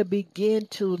we're going to begin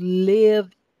to live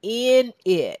in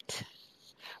it.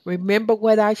 Remember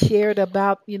what I shared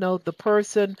about, the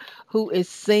person who is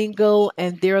single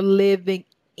and they're living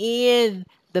in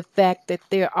the fact that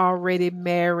they're already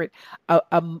married.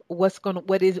 What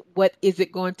is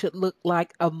it going to look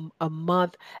like a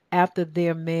month after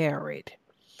they're married?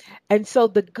 And so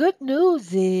the good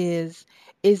news is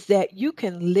that you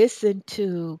can listen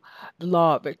to the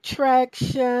law of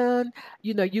attraction,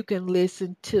 you can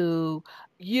listen to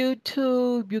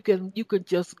YouTube, you can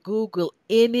just Google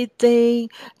anything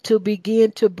to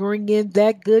begin to bring in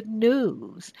that good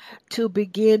news, to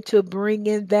begin to bring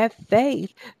in that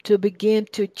faith, to begin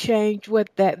to change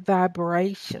what that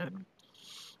vibration.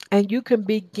 And you can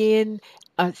begin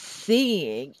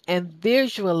seeing and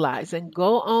visualize and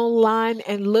go online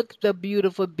and look at the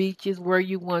beautiful beaches where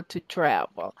you want to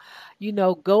travel.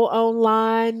 Go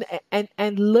online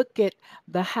and look at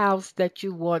the house that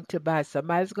you want to buy.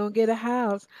 Somebody's going to get a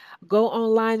house. Go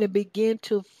online and begin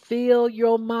to fill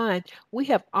your mind. We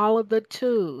have all of the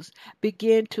tools.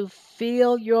 Begin to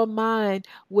fill your mind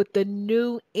with the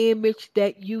new image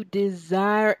that you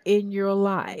desire in your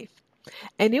life.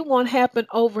 And it won't happen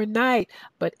overnight,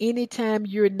 but anytime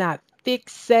you're not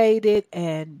fixated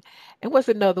and what's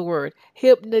another word?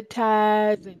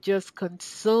 Hypnotized and just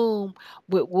consumed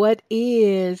with what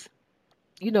is,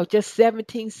 just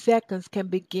 17 seconds can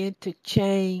begin to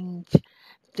change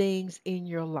things in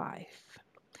your life.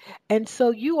 And so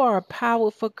you are a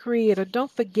powerful creator.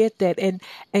 Don't forget that.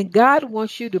 And God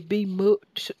wants you to be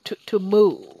to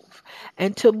move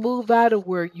and to move out of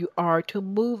where you are, to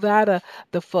move out of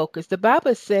the focus. The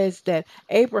Bible says that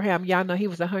Abraham, y'all know he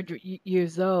was 100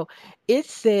 years old. It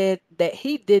said that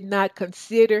he did not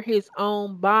consider his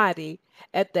own body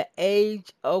at the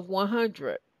age of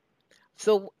 100.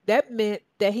 So that meant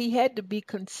that he had to be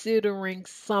considering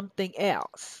something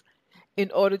else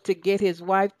in order to get his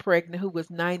wife pregnant, who was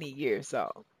 90 years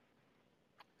old.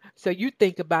 So you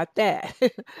think about that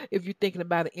if you're thinking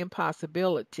about an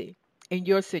impossibility in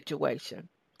your situation.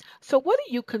 So, what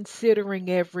are you considering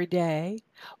every day?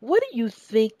 What are you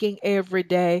thinking every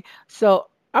day? So,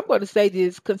 I'm going to say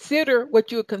this: consider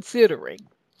what you're considering.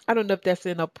 I don't know if that's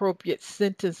an appropriate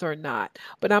sentence or not,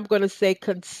 but I'm going to say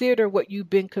consider what you've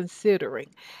been considering.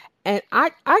 And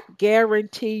I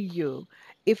guarantee you,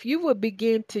 if you would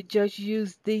begin to just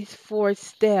use these 4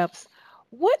 steps,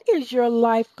 what is your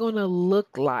life going to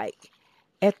look like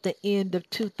at the end of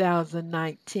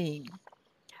 2019?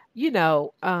 You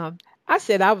know, um, I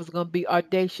said I was going to be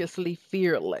audaciously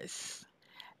fearless.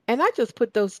 And I just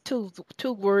put those two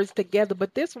words together.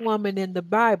 But this woman in the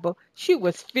Bible, she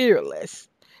was fearless.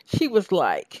 She was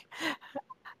like,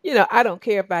 I don't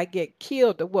care if I get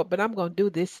killed or what, but I'm going to do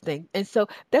this thing. And so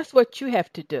that's what you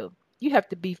have to do. You have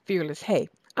to be fearless. Hey,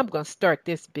 I'm going to start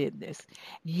this business.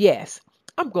 Yes,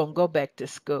 I'm going to go back to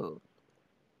school.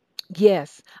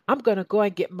 Yes, I'm going to go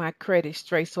and get my credit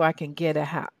straight so I can get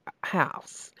a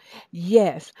house.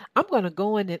 Yes, I'm going to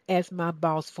go in and ask my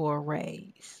boss for a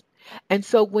raise. And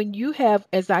so when you have,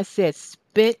 as I said,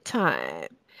 spent time,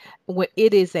 when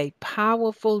it is a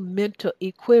powerful mental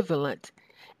equivalent,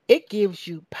 it gives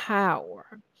you power.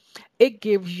 It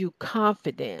gives you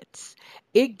confidence.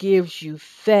 It gives you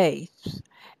faith.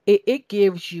 It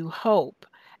gives you hope.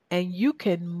 And you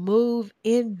can move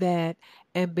in that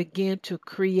and begin to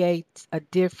create a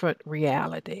different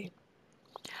reality.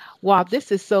 Wow,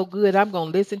 this is so good. I'm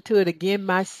going to listen to it again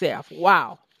myself.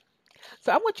 Wow.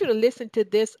 So I want you to listen to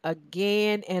this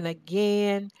again and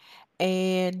again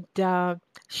and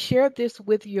share this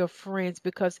with your friends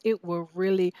because it will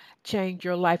really change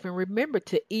your life. And remember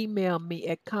to email me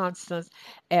at Constance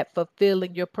at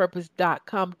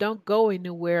fulfillingyourpurpose.com. Don't go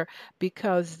anywhere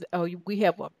because we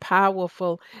have a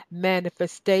powerful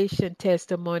manifestation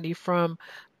testimony from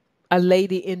a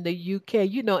lady in the UK,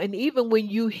 and even when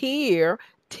you hear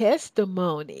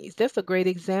testimonies, that's a great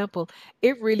example.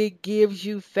 It really gives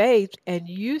you faith, and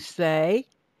you say,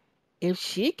 if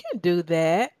she can do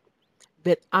that,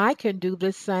 that I can do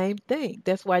the same thing.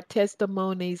 That's why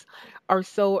testimonies are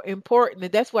so important.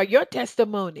 And that's why your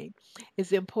testimony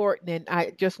is important. And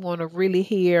I just want to really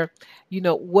hear,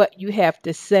 what you have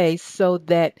to say so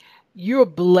that you're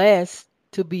blessed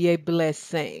to be a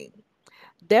blessing.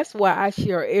 That's why I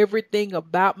share everything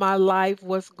about my life,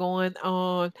 what's going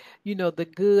on, the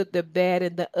good, the bad,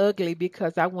 and the ugly,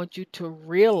 because I want you to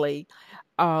really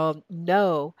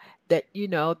know that,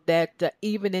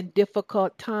 even in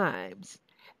difficult times,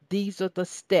 these are the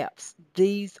steps.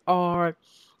 These are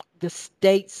the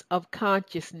states of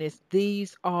consciousness.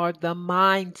 These are the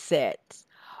mindsets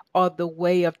or the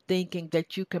way of thinking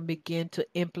that you can begin to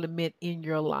implement in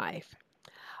your life.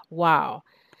 Wow.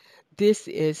 This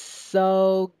is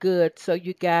so good. So,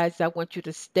 you guys, I want you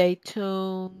to stay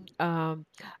tuned. I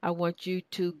want you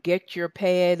to get your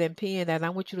pad and pen, and I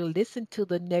want you to listen to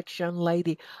the next young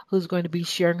lady who's going to be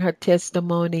sharing her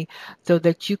testimony so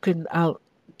that you can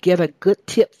get a good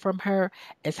tip from her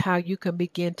as how you can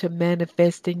begin to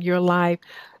manifest in your life.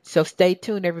 So, stay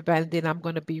tuned, everybody. And then I'm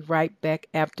going to be right back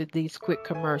after these quick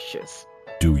commercials.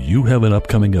 Do you have an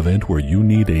upcoming event where you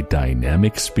need a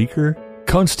dynamic speaker?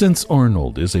 Constance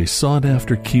Arnold is a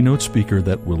sought-after keynote speaker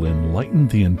that will enlighten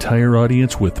the entire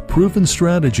audience with proven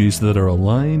strategies that are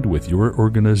aligned with your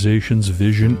organization's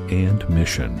vision and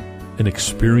mission. An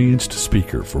experienced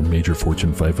speaker for major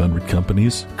Fortune 500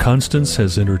 companies, Constance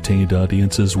has entertained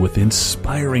audiences with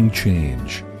inspiring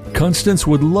change. Constance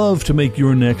would love to make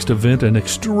your next event an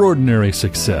extraordinary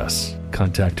success.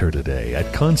 Contact her today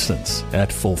at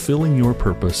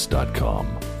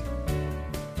constance@fulfillingyourpurpose.com.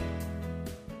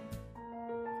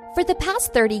 For the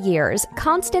past 30 years,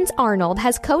 Constance Arnold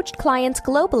has coached clients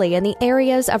globally in the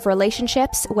areas of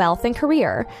relationships, wealth, and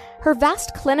career. Her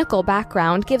vast clinical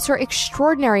background gives her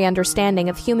extraordinary understanding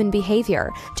of human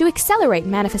behavior to accelerate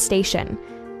manifestation.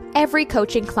 Every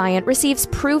coaching client receives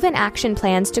proven action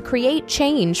plans to create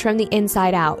change from the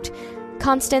inside out.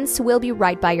 Constance will be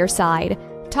right by your side.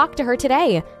 Talk to her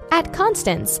today at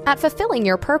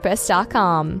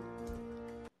constance@fulfillingyourpurpose.com.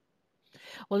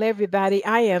 Well, everybody,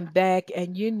 I am back,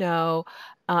 and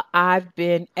I've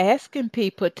been asking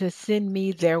people to send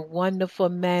me their wonderful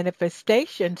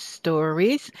manifestation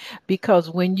stories because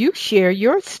when you share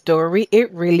your story,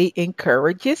 it really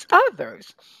encourages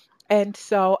others. And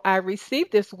so I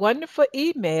received this wonderful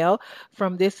email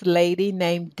from this lady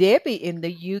named Debbie in the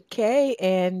UK,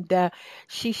 and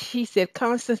she said,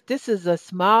 "Constance, this is a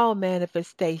small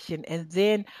manifestation." And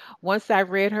then once I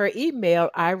read her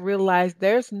email, I realized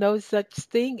there's no such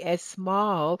thing as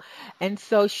small. And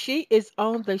so she is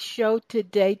on the show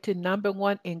today to number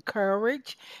one,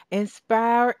 encourage,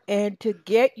 inspire, and to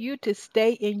get you to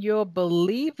stay in your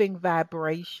believing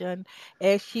vibration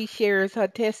as she shares her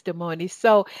testimony.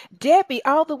 So Debbie,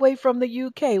 all the way from the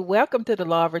UK, welcome to the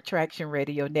Law of Attraction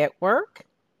Radio Network.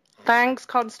 Thanks,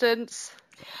 Constance.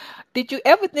 Did you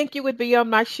ever think you would be on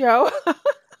my show?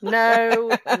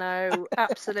 No,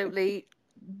 absolutely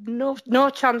no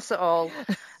chance at all.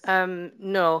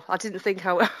 No, I didn't think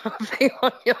I would be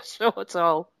on your show at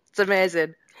all. It's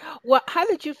amazing. Well, how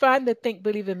did you find the Think,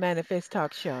 Believe, and Manifest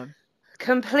talk show?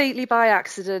 Completely by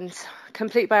accident.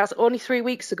 Only 3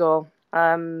 weeks ago.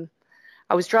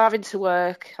 I was driving to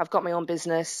work. I've got my own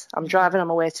business. I'm driving on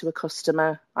my way to a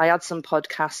customer. I had some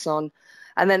podcasts on.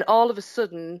 And then all of a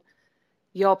sudden,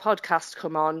 your podcast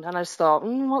come on. And I just thought,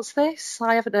 what's this?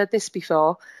 I haven't heard this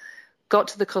before. Got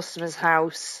to the customer's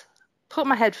house, put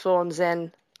my headphones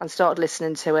in and started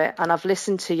listening to it. And I've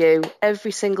listened to you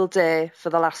every single day for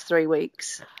the last 3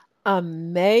 weeks.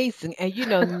 Amazing.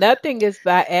 And nothing is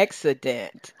by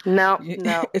accident. No.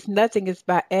 Nothing is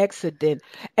by accident.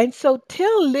 And so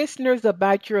tell listeners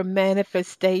about your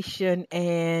manifestation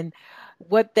and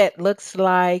what that looks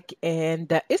like.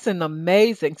 And it's an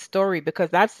amazing story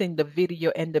because I've seen the video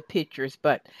and the pictures,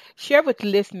 but share with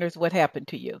listeners what happened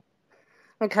to you.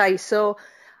 Okay, so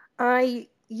I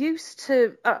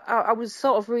was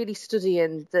sort of really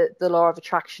studying the law of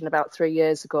attraction about 3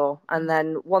 years ago, and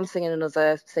then one thing and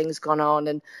another thing's gone on,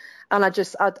 and I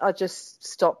just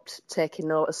stopped taking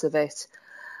notice of it,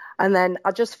 and then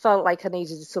I just felt like I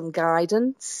needed some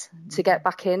guidance to get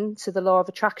back into the law of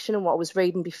attraction and what I was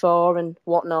reading before and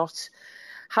whatnot.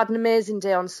 Had an amazing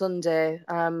day on Sunday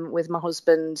with my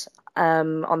husband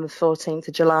on the 14th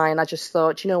of July, and I just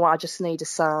thought, you know what, I just need a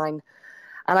sign.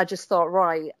 And I just thought,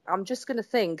 right, I'm just going to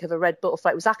think of a red butterfly.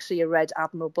 It was actually a red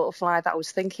admiral butterfly that I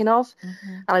was thinking of.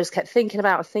 And I just kept thinking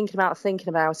about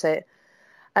it.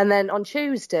 And then on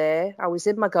Tuesday, I was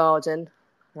in my garden.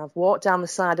 And I've walked down the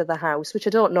side of the house, which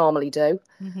I don't normally do.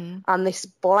 And this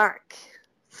black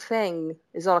thing,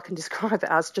 is all I can describe it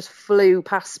as, just flew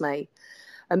past me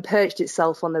and perched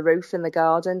itself on the roof in the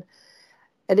garden.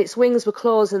 And its wings were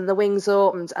closed and the wings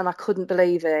opened, and I couldn't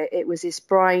believe it. It was this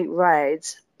bright red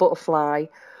butterfly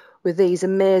with these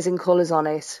amazing colours on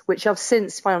it, which I've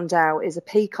since found out is a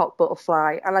peacock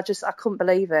butterfly. And I couldn't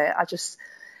believe it.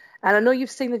 And I know you've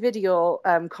seen the video,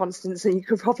 Constance, and you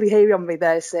can probably hear on me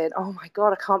there saying, "Oh my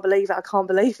God, I can't believe it! I can't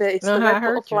believe it! It's the I red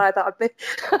heard you. butterfly that I've been."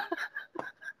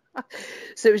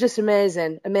 So it was just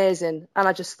amazing, amazing. And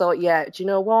I just thought, yeah, do you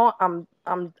know what? I'm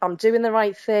doing the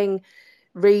right thing,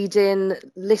 reading,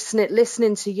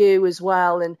 listening to you as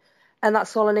well, and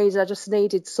that's all I needed. I just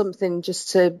needed something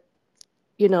just to,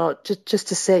 just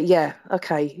to say, yeah,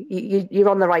 okay, you're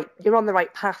on the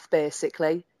right path,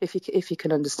 basically. If you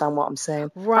can understand what I'm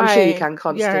saying, I'm sure you Right. can, Yeah.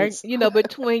 Constance.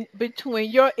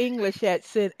 Between your English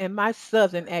accent and my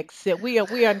Southern accent,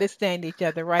 we understand each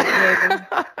other, right, Debbie?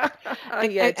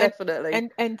 And Yeah, and and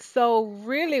definitely. and so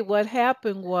really what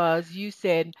happened was you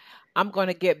said, I'm going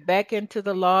to get back into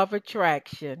the law of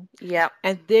attraction. Yeah,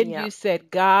 And then yeah, you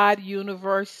said, God,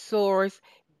 universe, source,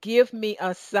 give me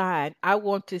a sign. I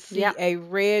want to yeah, see a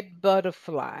red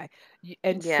butterfly.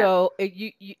 And yeah. so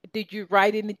did you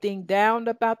write anything down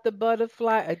about the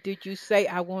butterfly, or did you say,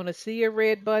 I want to see a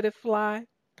red butterfly?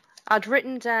 I'd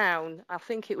written down, I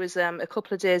think it was a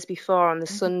couple of days before on the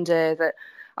Hmm. Sunday, that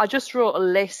I just wrote a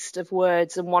list of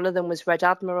words, and one of them was Red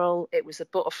Admiral. It was a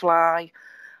butterfly.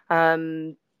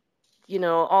 Um,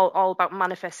 all about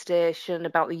manifestation,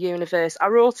 about the universe. I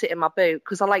wrote it in my book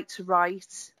because I like to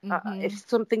write. If Hmm.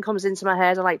 something comes into my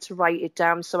head, I like to write it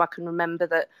down so I can remember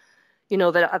that,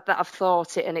 that I've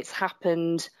thought it and it's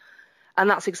happened. And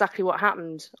that's exactly what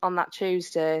happened on that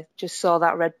Tuesday. Just saw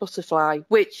that red butterfly,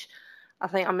 which I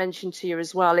think I mentioned to you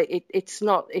as well. It's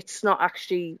not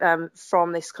actually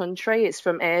from this country. It's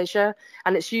from Asia,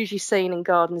 and it's usually seen in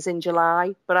gardens in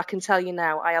July. But I can tell you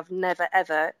now, I have never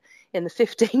ever, in the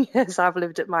 15 years I've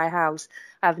lived at my house,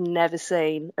 I've never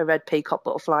seen a red peacock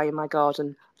butterfly in my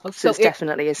garden. Oh, So it's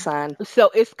definitely a sign. so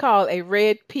it's called a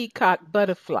red peacock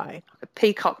butterfly. A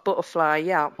peacock butterfly,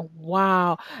 yeah.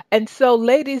 Wow. And so,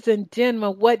 ladies and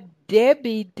gentlemen, what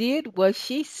Debbie did was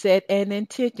she set an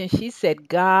intention. She said,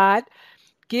 God,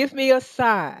 give me a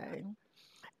sign,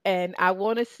 and I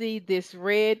want to see this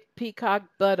red peacock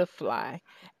butterfly.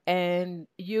 And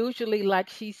usually, like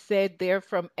she said, they're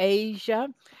from Asia.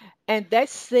 And that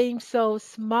seems so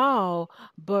small,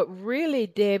 but really,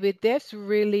 Debbie, that's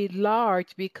really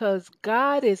large because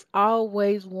God is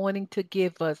always wanting to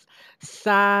give us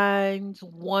signs,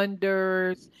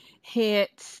 wonders,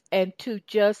 hints, and to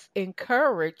just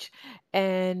encourage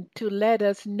and to let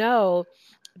us know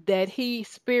that He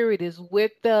Spirit is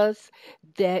with us,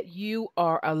 that you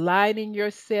are aligning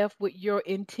yourself with your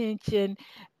intention.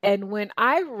 And when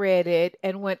I read it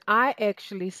and when I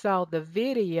actually saw the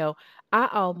video, I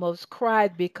almost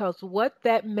cried because what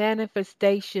that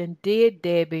manifestation did,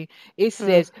 Debbie, it Mm.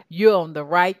 says you're on the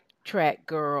right track,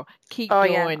 girl. Keep Oh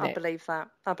yeah, doing I it. believe that.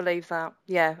 I believe that.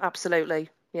 Yeah, absolutely.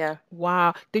 Yeah,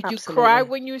 Wow. Did you cry absolutely.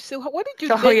 when you saw? What did you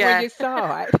Oh think when yeah. you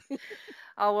saw it?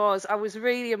 I was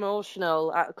really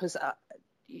emotional because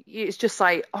it's just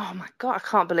like, oh my God, I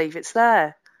can't believe it's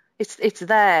there. It's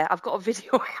there. I've got a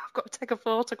video. I've got to take a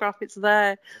photograph. It's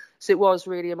there. So it was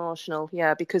really emotional.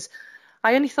 Yeah, because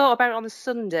I only thought about it on the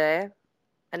Sunday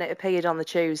and it appeared on the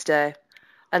Tuesday,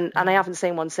 and I haven't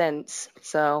seen one since.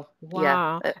 So yeah,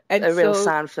 Wow. a, And a real so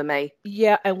sign for me.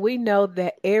 yeah, and we know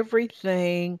that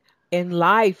everything in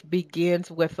life begins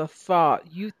with a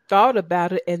thought. You thought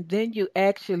about it and then you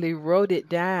actually wrote it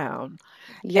down.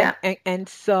 Yeah. And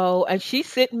she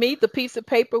sent me the piece of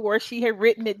paper where she had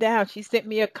written it down. She sent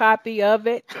me a copy of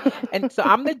it. And so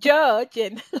I'm the judge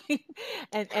and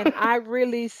and I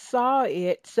really saw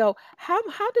it. So how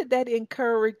did that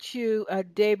encourage you,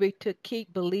 Debbie, to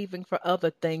keep believing for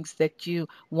other things that you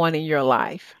want in your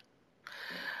life?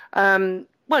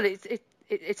 Well,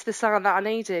 it's the sign that I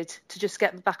needed to just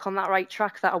get me back on that right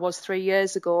track that I was 3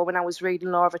 years ago when I was reading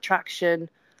Law of Attraction.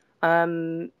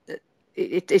 Um,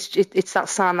 it's that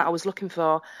sign that I was looking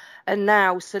for, and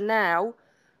now,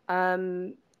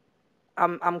 um,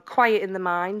 I'm quiet in the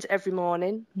mind every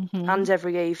morning Mm-hmm. and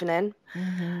every evening.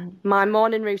 Mm-hmm. My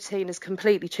morning routine has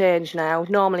completely changed now.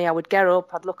 Normally, I would get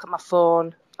up, I'd look at my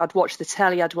phone, I'd watch the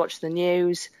telly, I'd watch the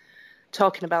news.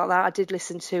 Talking about that, I did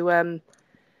listen to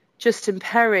Justin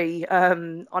Perry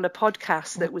on a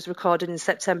podcast that was recorded in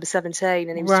September 17,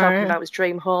 and he was talking Right. about his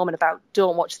dream home and about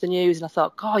don't watch the news. And I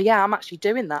thought, God, yeah, I'm actually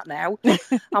doing that now.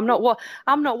 I'm not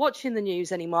watching the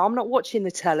news anymore. I'm not watching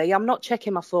the telly. I'm not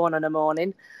checking my phone in the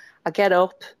morning. I get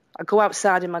up, I go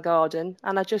outside in my garden,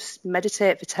 and I just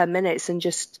meditate for 10 minutes and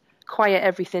just quiet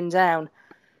everything down.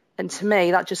 And to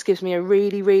me, that just gives me a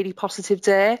really, really positive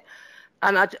day.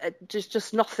 And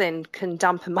just nothing can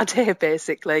dampen my day,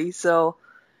 basically. So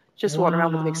Just walking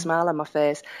around with a big smile on my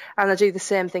face. And I do the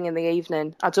same thing in the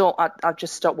evening. I've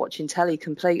just stopped watching telly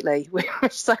completely,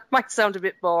 which might sound a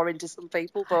bit boring to some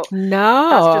people, but No.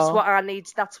 that's just what I need.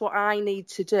 That's what I need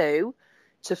to do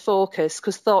to focus,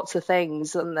 because thoughts are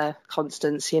things, aren't they,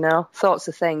 Constance? Thoughts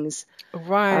are things.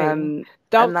 Right. And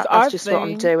Thoughts are that's just what I'm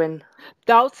things. doing.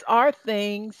 Thoughts are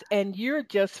things, and you're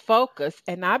just focused.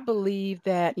 And I believe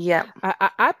that Yeah.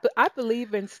 I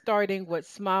believe in starting with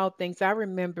small things. I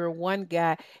remember one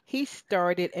guy, he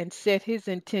started and set his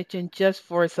intention just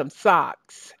for some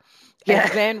socks. And Yeah.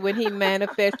 then when he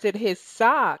manifested his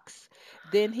socks,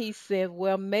 then he said,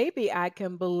 well, maybe I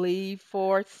can believe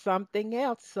for something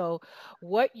else. So,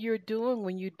 what you're doing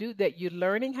when you do that, you're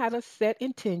learning how to set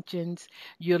intentions,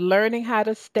 you're learning how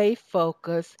to stay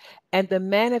focused, and the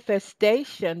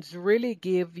manifestations really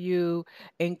give you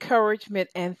encouragement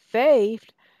and faith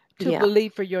to Yeah.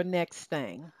 believe for your next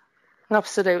thing.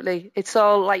 Absolutely. It's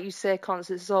all, like you say,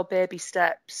 Constance, it's all baby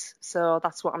steps. So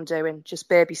that's what I'm doing, just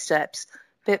baby steps,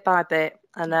 bit by bit.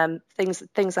 And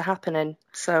things are happening.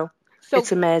 So So,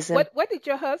 it's amazing. what did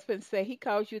your husband say? He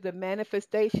calls you the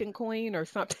manifestation queen or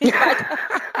something like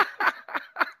that?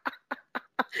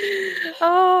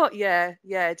 Oh, yeah,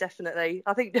 definitely.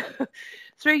 I think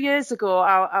 3 years ago,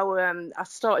 I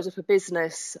started up a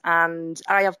business, and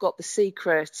I have got the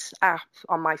Secret app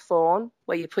on my phone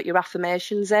where you put your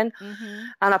affirmations in. Mm-hmm.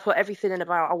 And I put everything in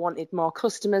about I wanted more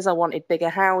customers, I wanted bigger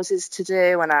houses to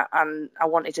do, and I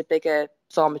wanted a bigger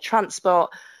form of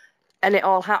transport. And it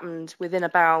all happened within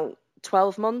about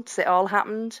 12 months. It all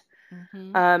happened.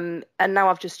 Mm-hmm. And now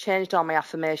I've just changed all my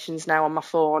affirmations now on my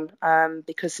phone,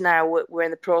 because now we're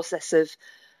in the process of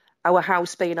our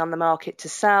house being on the market to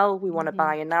sell. We want to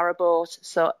buy a narrowboat.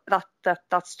 So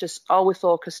that's just all we're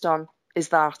focused on, is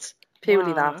that,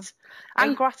 purely Wow. that.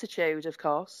 And gratitude, of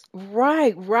course.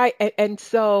 Right, right. And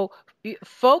so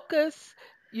focus,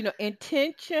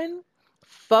 intention,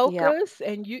 Yeah, focus,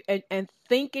 and and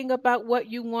thinking about what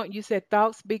you want. You said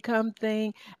thoughts become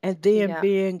thing, and then yeah.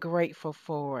 being grateful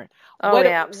for it. Oh, yeah, What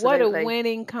a absolutely.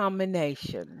 winning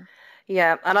combination.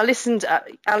 Yeah, and I listened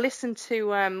to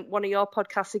one of your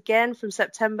podcasts again from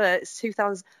September. It's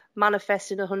 2000,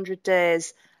 Manifest in 100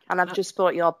 Days, and I've just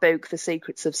bought your book, The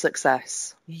Secrets of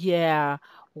Success. Yeah.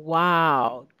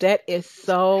 Wow. That is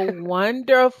so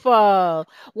wonderful.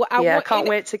 Well, I Yeah, I want can't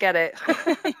wait to get it.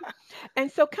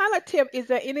 and so kind of Tim, is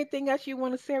there anything else you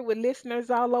want to share with listeners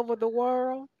all over the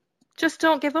world? Just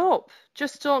don't give up.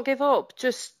 Just don't give up.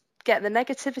 Just get the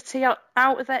negativity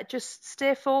out of it. Just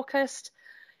stay focused.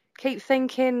 Keep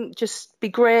thinking. Just be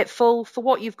grateful for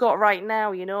what you've got right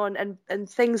now, and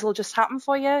things will just happen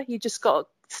for you. You just got to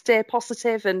stay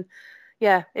positive, and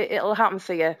yeah, it'll happen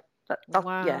for you. Yeah.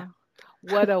 Wow.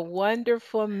 What a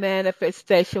wonderful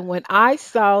manifestation. When I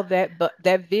saw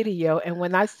that video and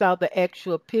when I saw the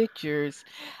actual pictures,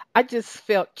 I just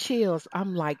felt chills.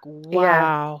 I'm like, Yeah,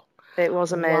 wow. it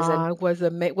was amazing. Wow, it was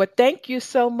amazing. Well, thank you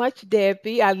so much,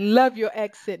 Debbie. I love your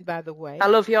accent, by the way. I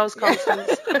love yours,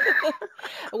 Constance.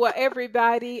 Well,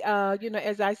 everybody,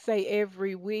 as I say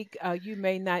every week, you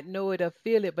may not know it or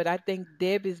feel it, but I think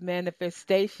Debbie's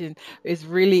manifestation is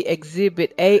really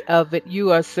exhibit A of it.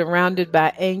 You are surrounded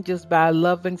by angels, by a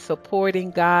loving,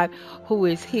 supporting God who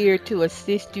is here to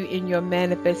assist you in your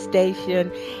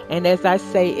manifestation. And as I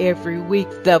say every week,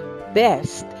 the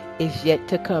best is yet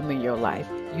to come in your life.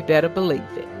 You better believe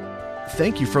it.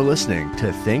 Thank you for listening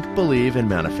to Think, Believe, and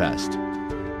Manifest.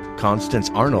 Constance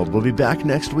Arnold will be back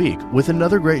next week with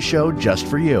another great show just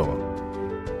for you.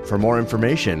 For more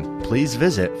information, please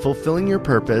visit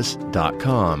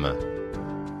fulfillingyourpurpose.com.